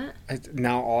arms, isn't it?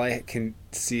 Now all I can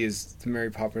see is the Mary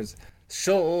Poppins.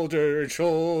 Shoulder to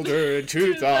shoulder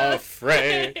into the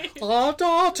fray. Our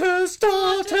daughters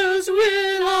will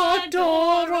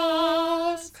adore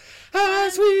us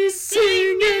as we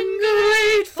sing in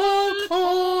grateful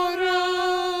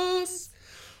chorus.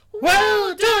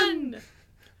 Well done!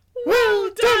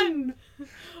 Well done!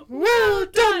 Well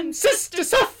done, Sister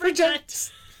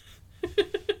Suffragettes!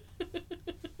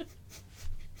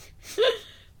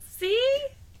 See?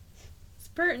 It's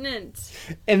pertinent.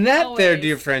 And that there, Always.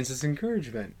 dear friends, is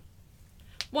encouragement.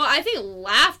 Well, I think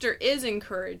laughter is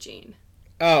encouraging.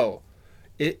 Oh,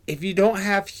 if you don't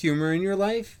have humor in your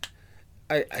life,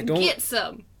 I don't... Get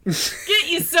some. Get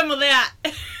you some of that.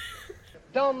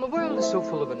 Dom, the world is so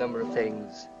full of a number of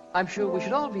things. I'm sure we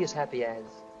should all be as happy as...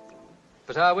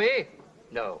 But are we?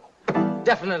 No.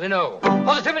 Definitely no.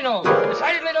 Positively no.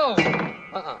 Decidedly no.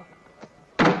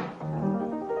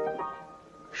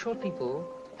 Short people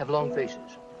have long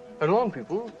faces. And long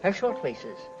people have short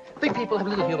faces. Big people have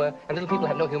little humor, and little people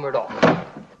have no humor at all.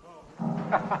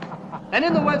 And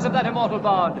in the words of that immortal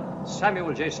bard,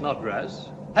 Samuel J. Snodgrass,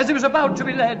 as he was about to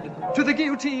be led to the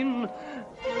guillotine,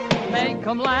 make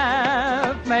 'em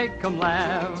laugh, make 'em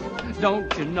laugh.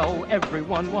 Don't you know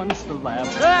everyone wants to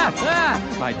laugh?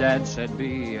 My dad said,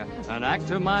 be an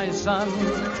actor, my son,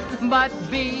 but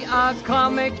be a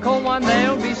comical one.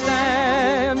 They'll be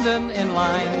standing in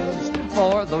lines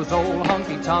for those old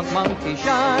honky-tonk monkey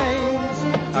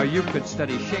shines. Or you could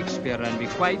study Shakespeare and be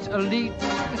quite elite,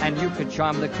 and you could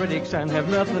charm the critics and have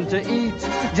nothing to eat.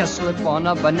 Just slip on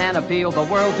a banana peel, the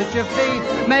world's at your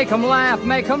feet. Make 'em laugh,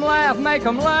 make 'em laugh, make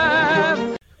 'em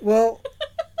laugh. Well,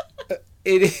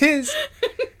 it is...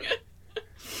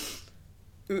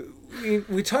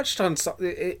 We touched on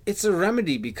something. It's a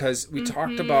remedy because we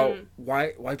talked about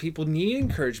why people need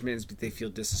encouragement is they feel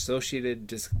disassociated,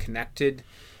 disconnected,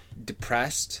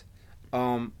 depressed.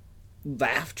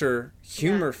 Laughter,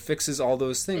 humor fixes all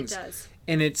those things. It does.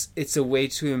 And it's a way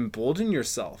to embolden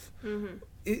yourself.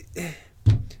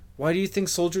 Why do you think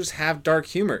soldiers have dark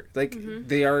humor? Like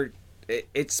they are,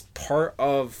 it's part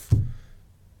of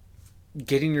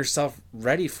getting yourself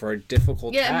ready for a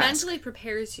difficult task. Yeah, it mentally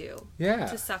prepares you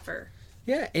to suffer.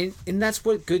 Yeah, and that's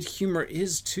what good humor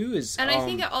is too. And I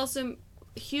think it also,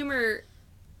 humor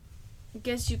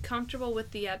gets you comfortable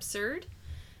with the absurd.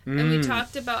 And we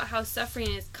talked about how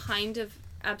suffering is kind of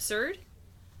absurd.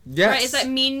 Yes. Right? It's that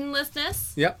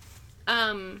meaninglessness. Yep.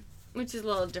 Which is a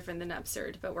little different than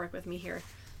absurd, but work with me here.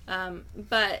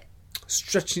 But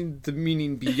stretching the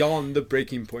meaning beyond the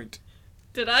breaking point.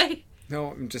 Did I? No,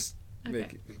 I'm just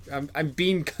making. I'm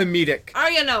being comedic.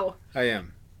 Are you no? I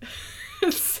am.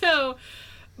 So,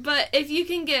 but if you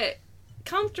can get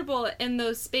comfortable in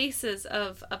those spaces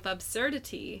of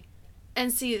absurdity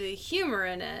and see the humor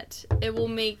in it, it will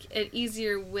make it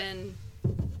easier when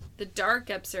the dark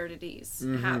absurdities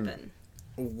happen.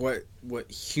 What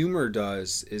humor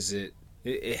does is it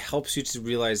helps you to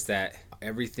realize that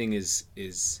everything is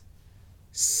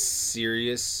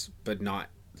serious, but not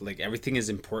like everything is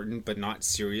important, but not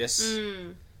serious.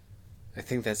 I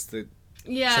think that's the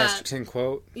Chesterton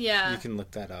quote. Yeah, you can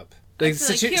look that up. Like,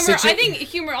 humor. I think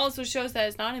humor also shows that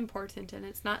it's not important and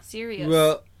it's not serious.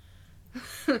 Well,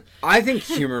 I think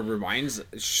humor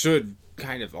should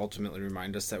kind of ultimately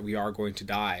remind us that we are going to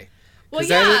die. Because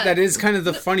that is kind of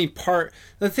the funny part.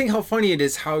 How funny it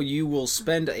is how you will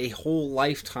spend a whole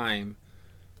lifetime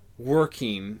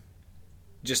working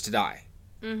just to die.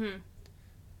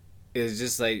 It's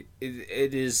just like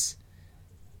it is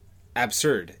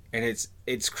absurd and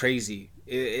it's crazy.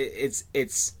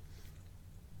 It's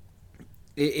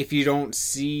if you don't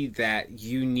see that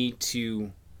you need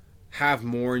to have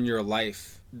more in your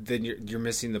life, then you're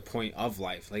missing the point of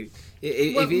life. Like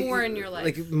more in your life?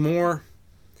 Like more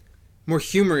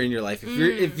humor in your life.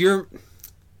 If you're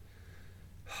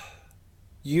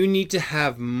you need to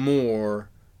have more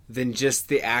than just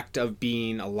the act of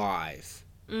being alive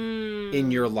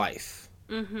in your life.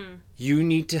 You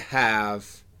need to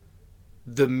have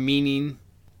the meaning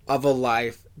of a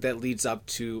life that leads up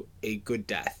to a good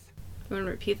death. You want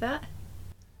to repeat that?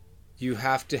 You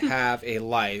have to have a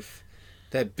life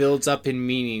that builds up in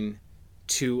meaning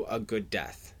to a good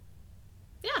death.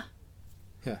 Yeah.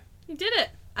 Yeah. You did it.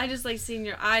 I just like seeing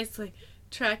your eyes like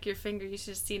track your finger. You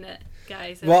should have seen it,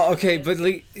 guys. Well, okay, but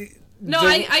like... No,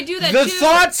 I do that too. The too.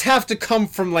 thoughts have to come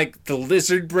from like the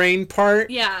lizard brain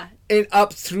part. Yeah. And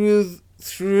up through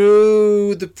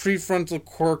the prefrontal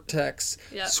cortex.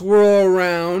 Yep. Swirl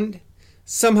around.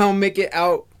 Somehow make it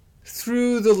out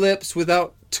through the lips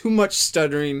without too much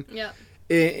stuttering. Yep.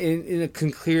 In a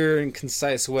clear and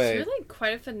concise way. It's really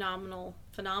quite a phenomenal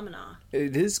phenomena.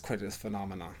 It is quite a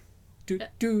phenomena. Do,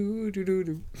 do, do, do,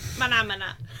 do.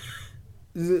 Phenomena.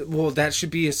 Well, that should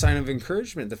be a sign of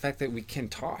encouragement. The fact that we can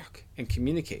talk and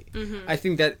communicate. Mhm. I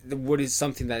think that what is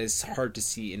something that is hard to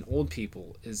see in old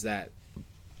people is that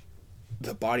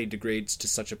the body degrades to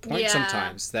such a point Yeah.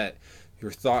 sometimes that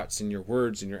your thoughts and your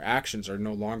words and your actions are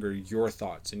no longer your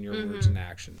thoughts and your words and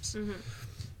actions. Mhm.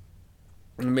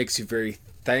 And it makes you very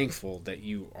thankful that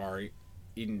you are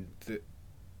you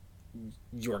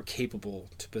are capable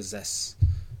to possess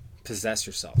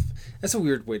yourself. That's a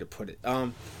weird way to put it.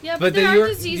 Yeah, but there that are you're-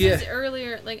 diseases yeah.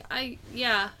 earlier. Like I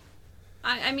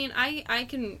mean, I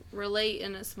can relate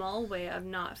in a small way of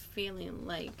not feeling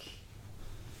like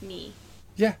me.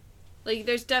 Yeah. Like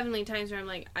there's definitely times where I'm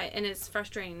like, and it's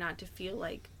frustrating not to feel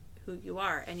like who you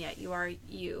are, and yet you are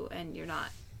you, and you're not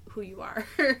who you are.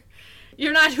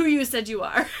 You're not who you said you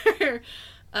are.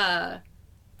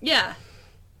 Yeah.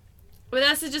 But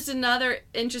that's just another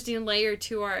interesting layer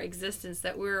to our existence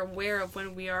that we're aware of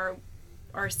when we are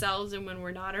ourselves and when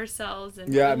we're not ourselves,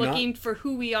 and Yeah, we're I'm looking for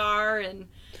who we are, and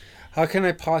How can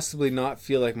I possibly not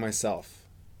feel like myself?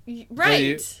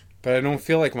 right. But I don't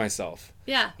feel like myself.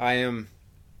 Yeah. I am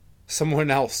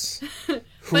someone else who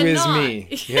But is not. me.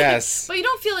 Yes. But you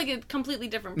don't feel like a completely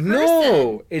different person.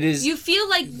 No, it is You feel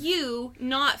like you,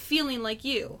 not feeling like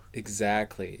you.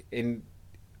 exactly. And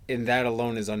that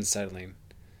alone is unsettling.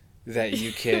 That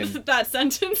you can That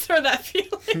sentence or that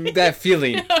feeling? that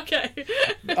feeling. Okay.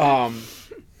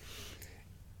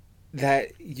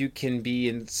 That you can be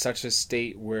in such a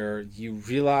state where you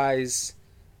realize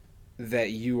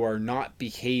that you are not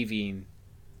behaving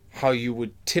how you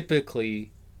would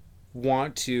typically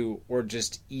want to or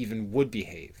just even would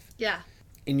behave. Yeah.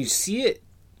 And you see it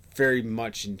very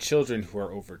much in children who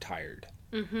are overtired.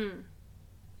 Mm-hmm.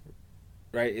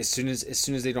 Right? As soon as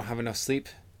they don't have enough sleep,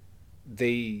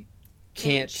 they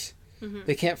can't Mhm.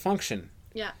 they can't function.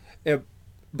 Yeah.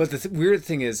 But the weird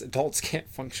thing is, adults can't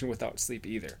function without sleep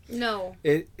either. No.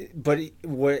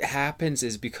 What happens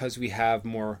is because we have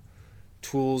more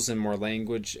tools and more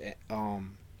language,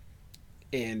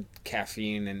 and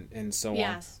caffeine and so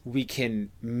Yes. on, we can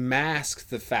mask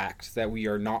the fact that we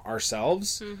are not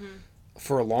ourselves Mm-hmm.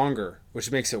 for longer,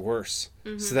 which makes it worse.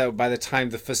 Mhm. So that by the time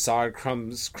the facade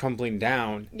comes crumbling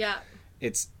down, Yeah.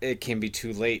 it can be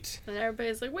too late. And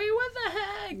everybody's like, wait, what the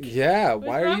heck? Yeah, What's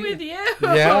why are wrong you? with you?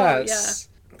 Yes.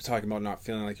 We're talking about not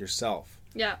feeling like yourself.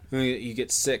 Yeah. You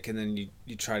get sick and then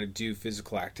you try to do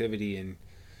physical activity and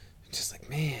it's just like,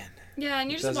 man. Yeah, and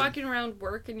you're It just doesn't- walking around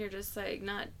work and you're just like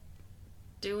not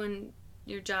doing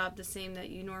your job the same that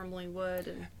you normally would.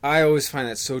 And I always find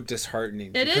that so disheartening.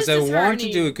 It because is I want to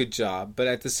disheartening. do a good job, but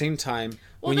at the same time,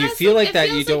 well, when you that's feel like, like that,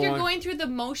 it you feels don't like you're want. going through the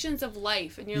motions of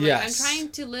life, and you're Yes. like, I'm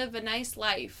trying to live a nice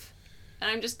life,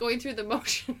 and I'm just going through the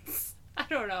motions. I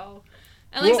don't know.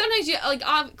 And like Well- sometimes you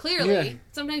clearly Yeah.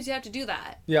 sometimes you have to do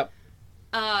that. Yep.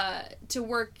 To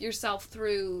work yourself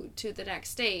through to the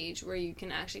next stage where you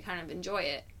can actually kind of enjoy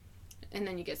it, and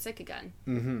then you get sick again.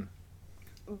 Mm-hmm.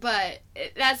 But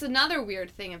that's another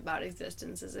weird thing about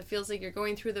existence is it feels like you're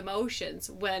going through the motions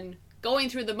when going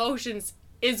through the motions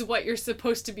is what you're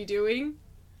supposed to be doing.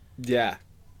 Yeah.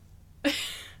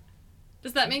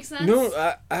 Does that make sense?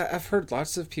 No, I've heard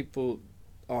lots of people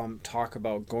talk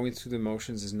about going through the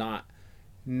motions is not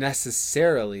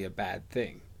necessarily a bad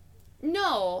thing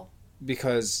No,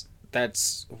 because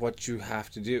that's what you have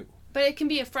to do. but it can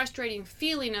be a frustrating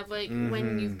feeling of like when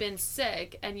Mhm. you've been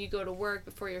sick and you go to work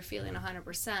before you're feeling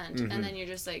 100%, Mhm. and then you're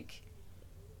just like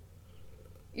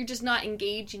you're just not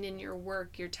engaging in your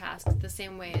work, your tasks the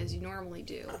same way as you normally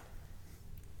do.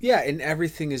 Yeah, and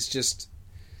everything is just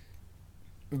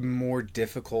more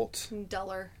difficult.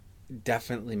 Duller.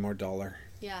 Definitely more duller.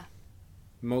 Yeah.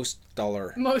 Most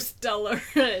duller. Most duller.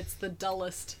 It's the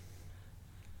dullest.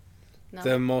 No.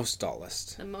 The most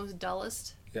dullest. The most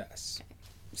dullest? Yes.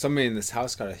 Somebody in this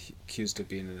house got accused of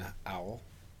being an owl.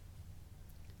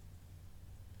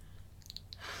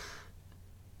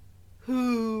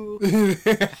 Who?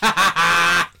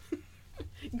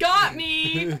 Got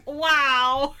me!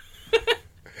 Wow!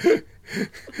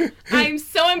 I'm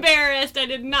so embarrassed. I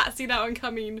did not see that one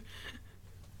coming.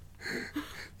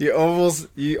 You almost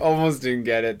didn't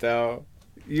get it though.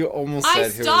 You almost I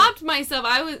said stopped myself.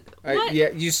 I was. who. What? Yeah,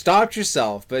 you stopped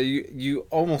yourself, but you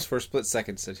almost for a split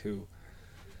second said who.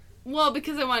 Well,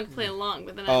 because I wanted to play along,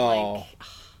 but then I'm like,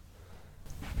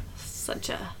 such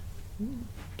a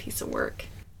piece of work.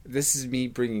 This is me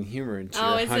bringing humor into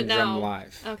Oh, your is it now? humdrum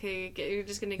life. Okay, you're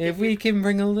just gonna. If we can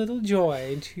bring a little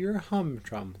joy into your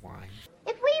humdrum life.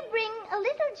 If we bring a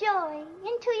little joy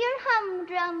into your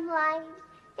humdrum lives,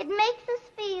 it makes us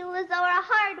feel as though our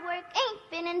hard work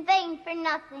ain't been in vain for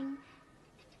nothing.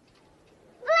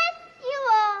 Bless you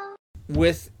all.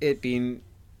 With it being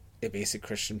a basic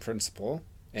Christian principle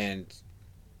and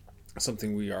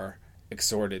something we are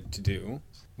exhorted to do,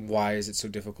 why is it so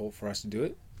difficult for us to do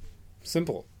it?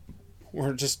 Simple.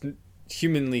 We're just,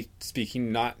 humanly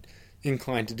speaking, not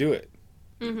inclined to do it.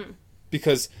 Mm-hmm.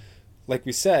 Because, like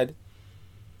we said,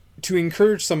 to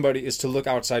encourage somebody is to look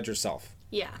outside yourself.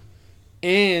 Yeah.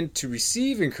 And to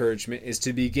receive encouragement is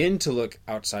to begin to look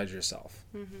outside yourself.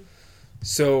 Mm-hmm.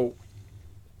 So...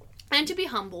 And to be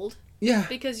humbled. Yeah.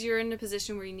 Because you're in a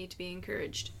position where you need to be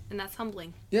encouraged. And that's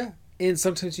humbling. Yeah. And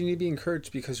sometimes you need to be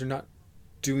encouraged because you're not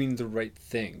doing the right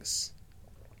things.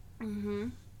 Mm-hmm.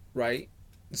 Right?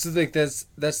 So, like, that's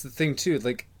the thing, too.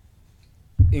 Like,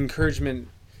 encouragement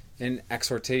and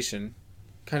exhortation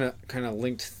kind of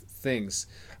linked things.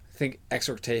 I think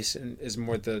exhortation is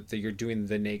more the you're doing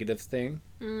the negative thing.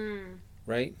 Mm.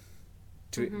 Right?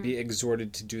 To be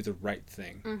exhorted to do the right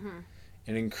thing. Mm-hmm.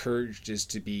 And encouraged is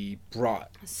to be brought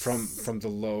from the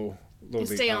lowly You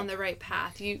stay up. on the right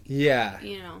path. Yeah.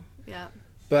 You know, yeah.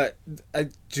 But I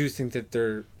do think that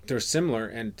they're similar,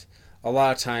 and a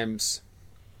lot of times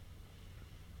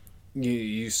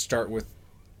you start with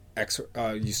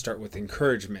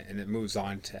encouragement, and it moves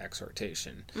on to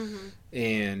exhortation.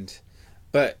 Mm-hmm.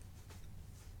 But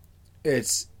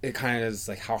it kind of is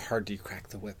like, how hard do you crack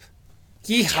the whip?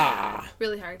 Yeehaw!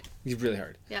 Really hard. Really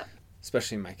hard. Yep.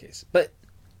 Especially in my case. But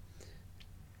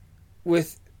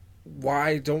with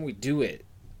why don't we do it?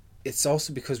 It's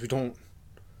also because we don't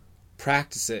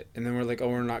practice it, and then we're like, oh,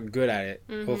 we're not good at it.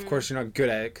 Mm-hmm. Well, of course you're not good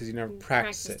at it because you never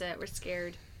practiced it. We're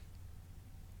scared.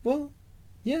 Well,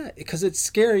 yeah, because it's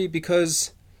scary,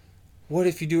 because what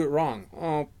if you do it wrong?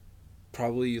 Oh,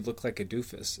 probably you look like a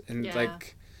doofus. And,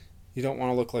 like, you don't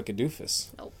want to look like a doofus.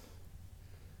 Nope.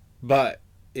 But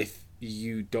if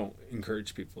you don't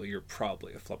encourage people, you're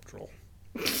probably a flub-troll.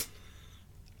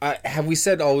 Have we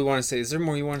said all we want to say? Is there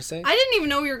more you want to say? I didn't even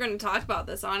know we were going to talk about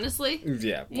this, honestly.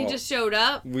 Yeah. You just showed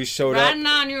up. We showed riding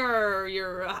up. on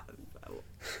your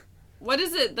what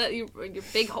is it? Your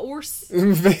big horse? I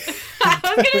was going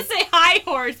to say high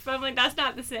horse, but I'm like, that's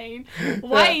not the same.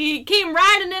 He came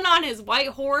riding in on his white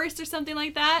horse or something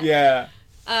like that. Yeah.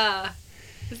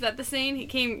 Is that the same?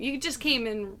 You just came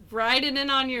in riding in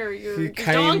on your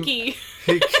donkey.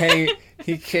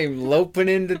 He came loping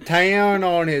into town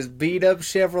on his beat up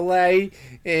Chevrolet,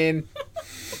 and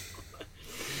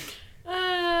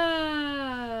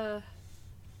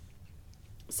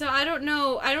so I don't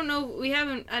know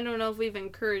if we've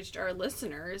encouraged our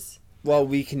listeners. Well,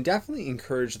 we can definitely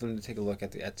encourage them to take a look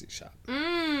at the Etsy shop.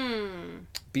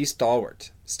 Be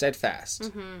stalwart, steadfast.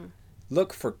 Mm-hmm.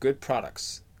 Look for good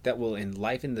products that will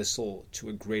enliven the soul to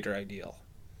a greater ideal.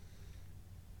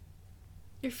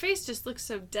 Your face just looks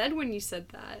so dead when you said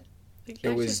that. Like,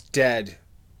 it was dead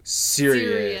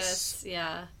serious.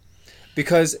 Yeah.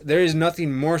 Because there is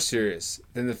nothing more serious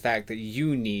than the fact that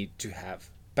you need to have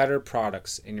better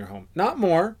products in your home. Not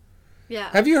more.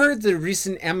 Yeah. Have you heard the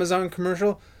recent Amazon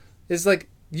commercial? It's like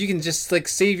you can just like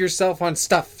save yourself on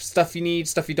stuff you need,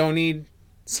 stuff you don't need,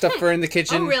 stuff for in the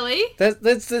kitchen. Oh, really?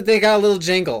 That's they got a little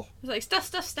jingle. It's like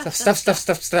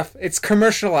stuff. It's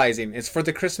commercializing. It's for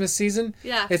the Christmas season.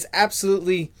 Yeah. It's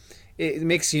absolutely. It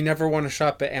makes you never want to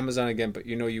shop at Amazon again, but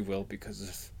you know you will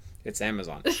because it's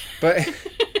Amazon. But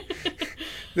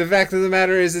the fact of the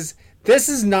matter is this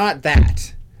is not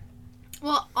that.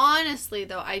 Well, honestly,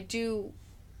 though, I do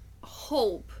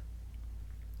hope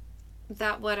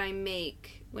that what I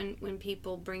make when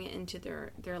people bring it into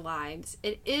their lives,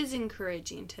 it is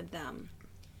encouraging to them.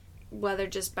 Whether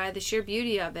just by the sheer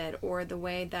beauty of it, or the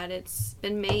way that it's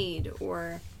been made,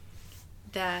 or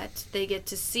that they get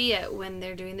to see it when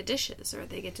they're doing the dishes, or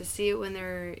they get to see it when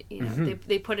they're,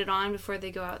 they put it on before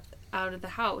they go out of the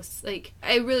house. Like,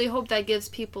 I really hope that gives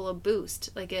people a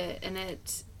boost, they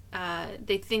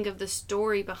think of the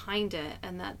story behind it,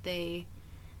 and that they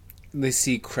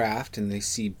see craft and they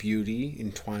see beauty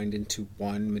entwined into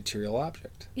one material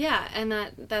object. Yeah, and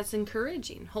that's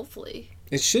encouraging, hopefully.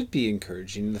 It should be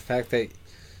encouraging. The fact that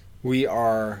we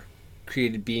are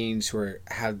created beings who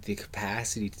have the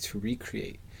capacity to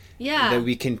recreate. Yeah. That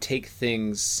we can take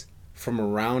things from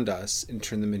around us and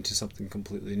turn them into something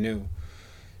completely new.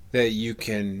 That you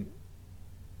can,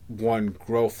 one,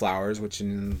 grow flowers, which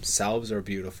in themselves are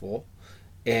beautiful,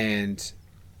 and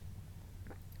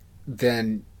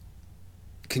then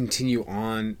continue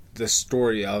on the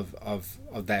story of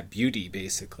that beauty,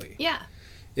 basically. Yeah.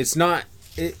 It's not,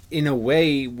 in a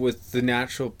way, with the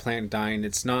natural plant dying,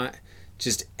 it's not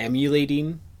just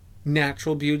emulating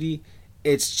natural beauty,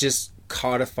 it's just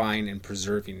codifying and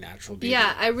preserving natural beauty.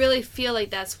 Yeah, I really feel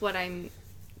like that's what I'm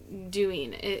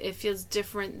doing. It feels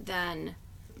different than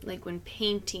like when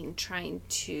painting, trying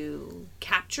to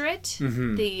capture it.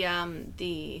 Mhm.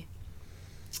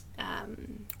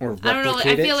 Or replicate I don't know. Like,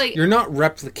 I feel like you're not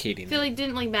replicating. I feel like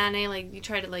didn't like Manet like you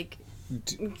try to like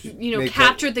make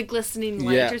capture the glistening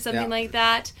light Yeah, or something yeah. like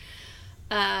that.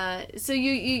 So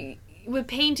you with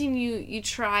painting you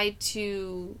try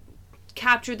to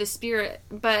capture the spirit,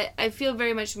 but I feel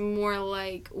very much more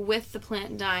like with the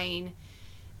plant dying,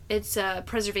 it's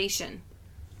preservation.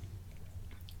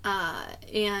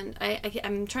 And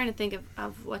I'm trying to think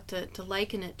of what to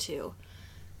liken it to,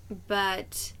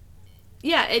 but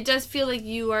yeah, it does feel like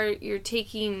you're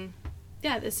taking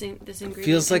this ingredient. It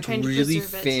feels and like trying to really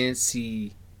preserve it.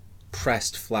 fancy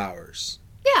pressed flowers.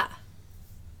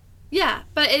 Yeah,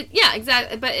 but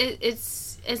exactly. But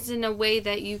it's in a way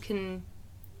that you can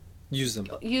Use them.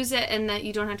 use it and that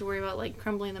you don't have to worry about like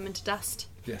crumbling them into dust.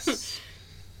 Yes.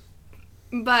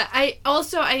 But I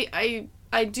also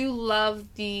I do love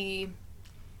the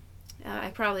I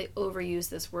probably overuse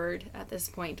this word at this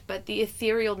point, but the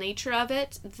ethereal nature of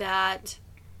it, that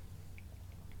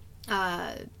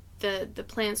the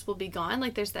plants will be gone.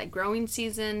 Like there's that growing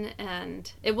season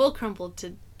and it will crumble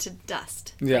to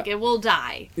dust. Yeah. Like it will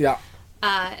die. Yeah.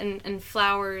 And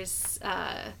flowers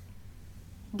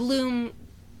bloom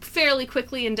fairly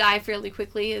quickly and die fairly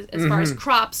quickly as far as Mhm.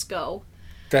 crops go.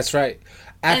 That's right.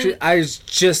 Actually,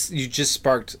 And- you just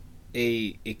sparked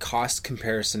a cost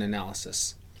comparison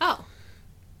analysis. Oh.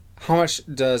 How much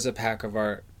does a pack of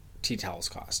our tea towels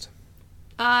cost?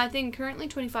 I think currently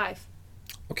 25.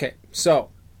 Okay, so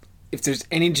if there's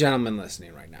any gentleman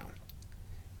listening right now,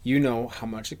 you know how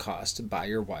much it costs to buy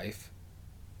your wife,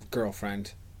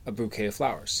 girlfriend, a bouquet of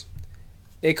flowers.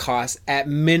 It costs at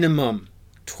minimum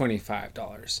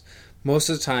 $25. Most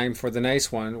of the time, for the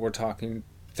nice one, we're talking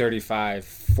 $35,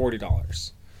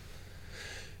 $40.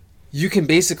 You can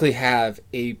basically have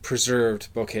a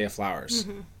preserved bouquet of flowers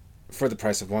Mhm. for the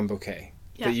price of one bouquet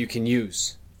Yeah. that you can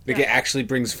use. Like Yeah. it actually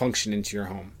brings function into your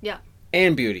home. Yeah.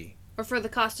 And beauty. Or for the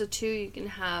cost of 2, you can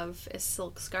have a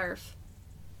silk scarf.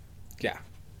 Yeah.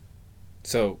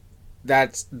 So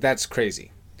that's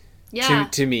crazy. Yeah.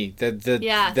 To me,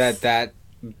 Yes. that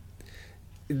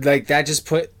like that just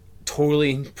put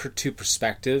totally into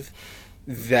perspective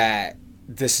that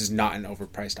this is not an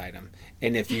overpriced item.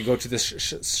 And if you go to the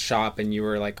shop and you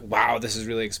were like, "Wow, this is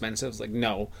really expensive," it's like,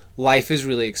 no, life is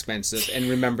really expensive, and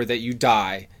remember that you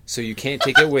die, so you can't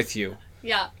take it with you.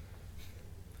 Yeah.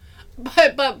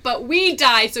 But we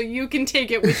die, so you can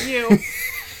take it with you.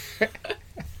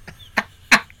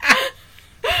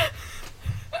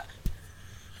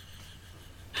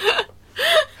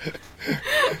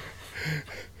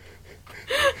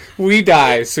 We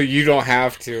die, so you don't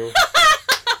have to.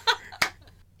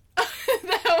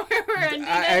 We're ending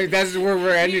it. That's where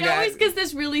we're ending He it. always gets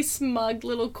this really smug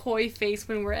little coy face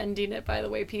when we're ending it. By the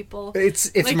way, people.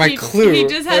 It's Like, my clue. He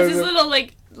just has this little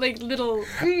little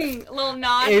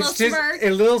nod, It's little just smirk. a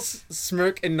little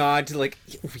smirk and nod to like,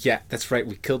 yeah, that's right,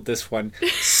 we killed this one.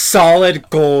 Solid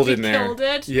gold in there. killed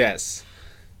it? Yes.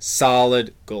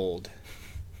 Solid gold.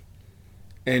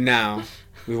 And now,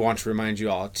 we want to remind you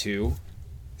all to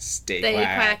stay Stay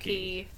quacky. quacky.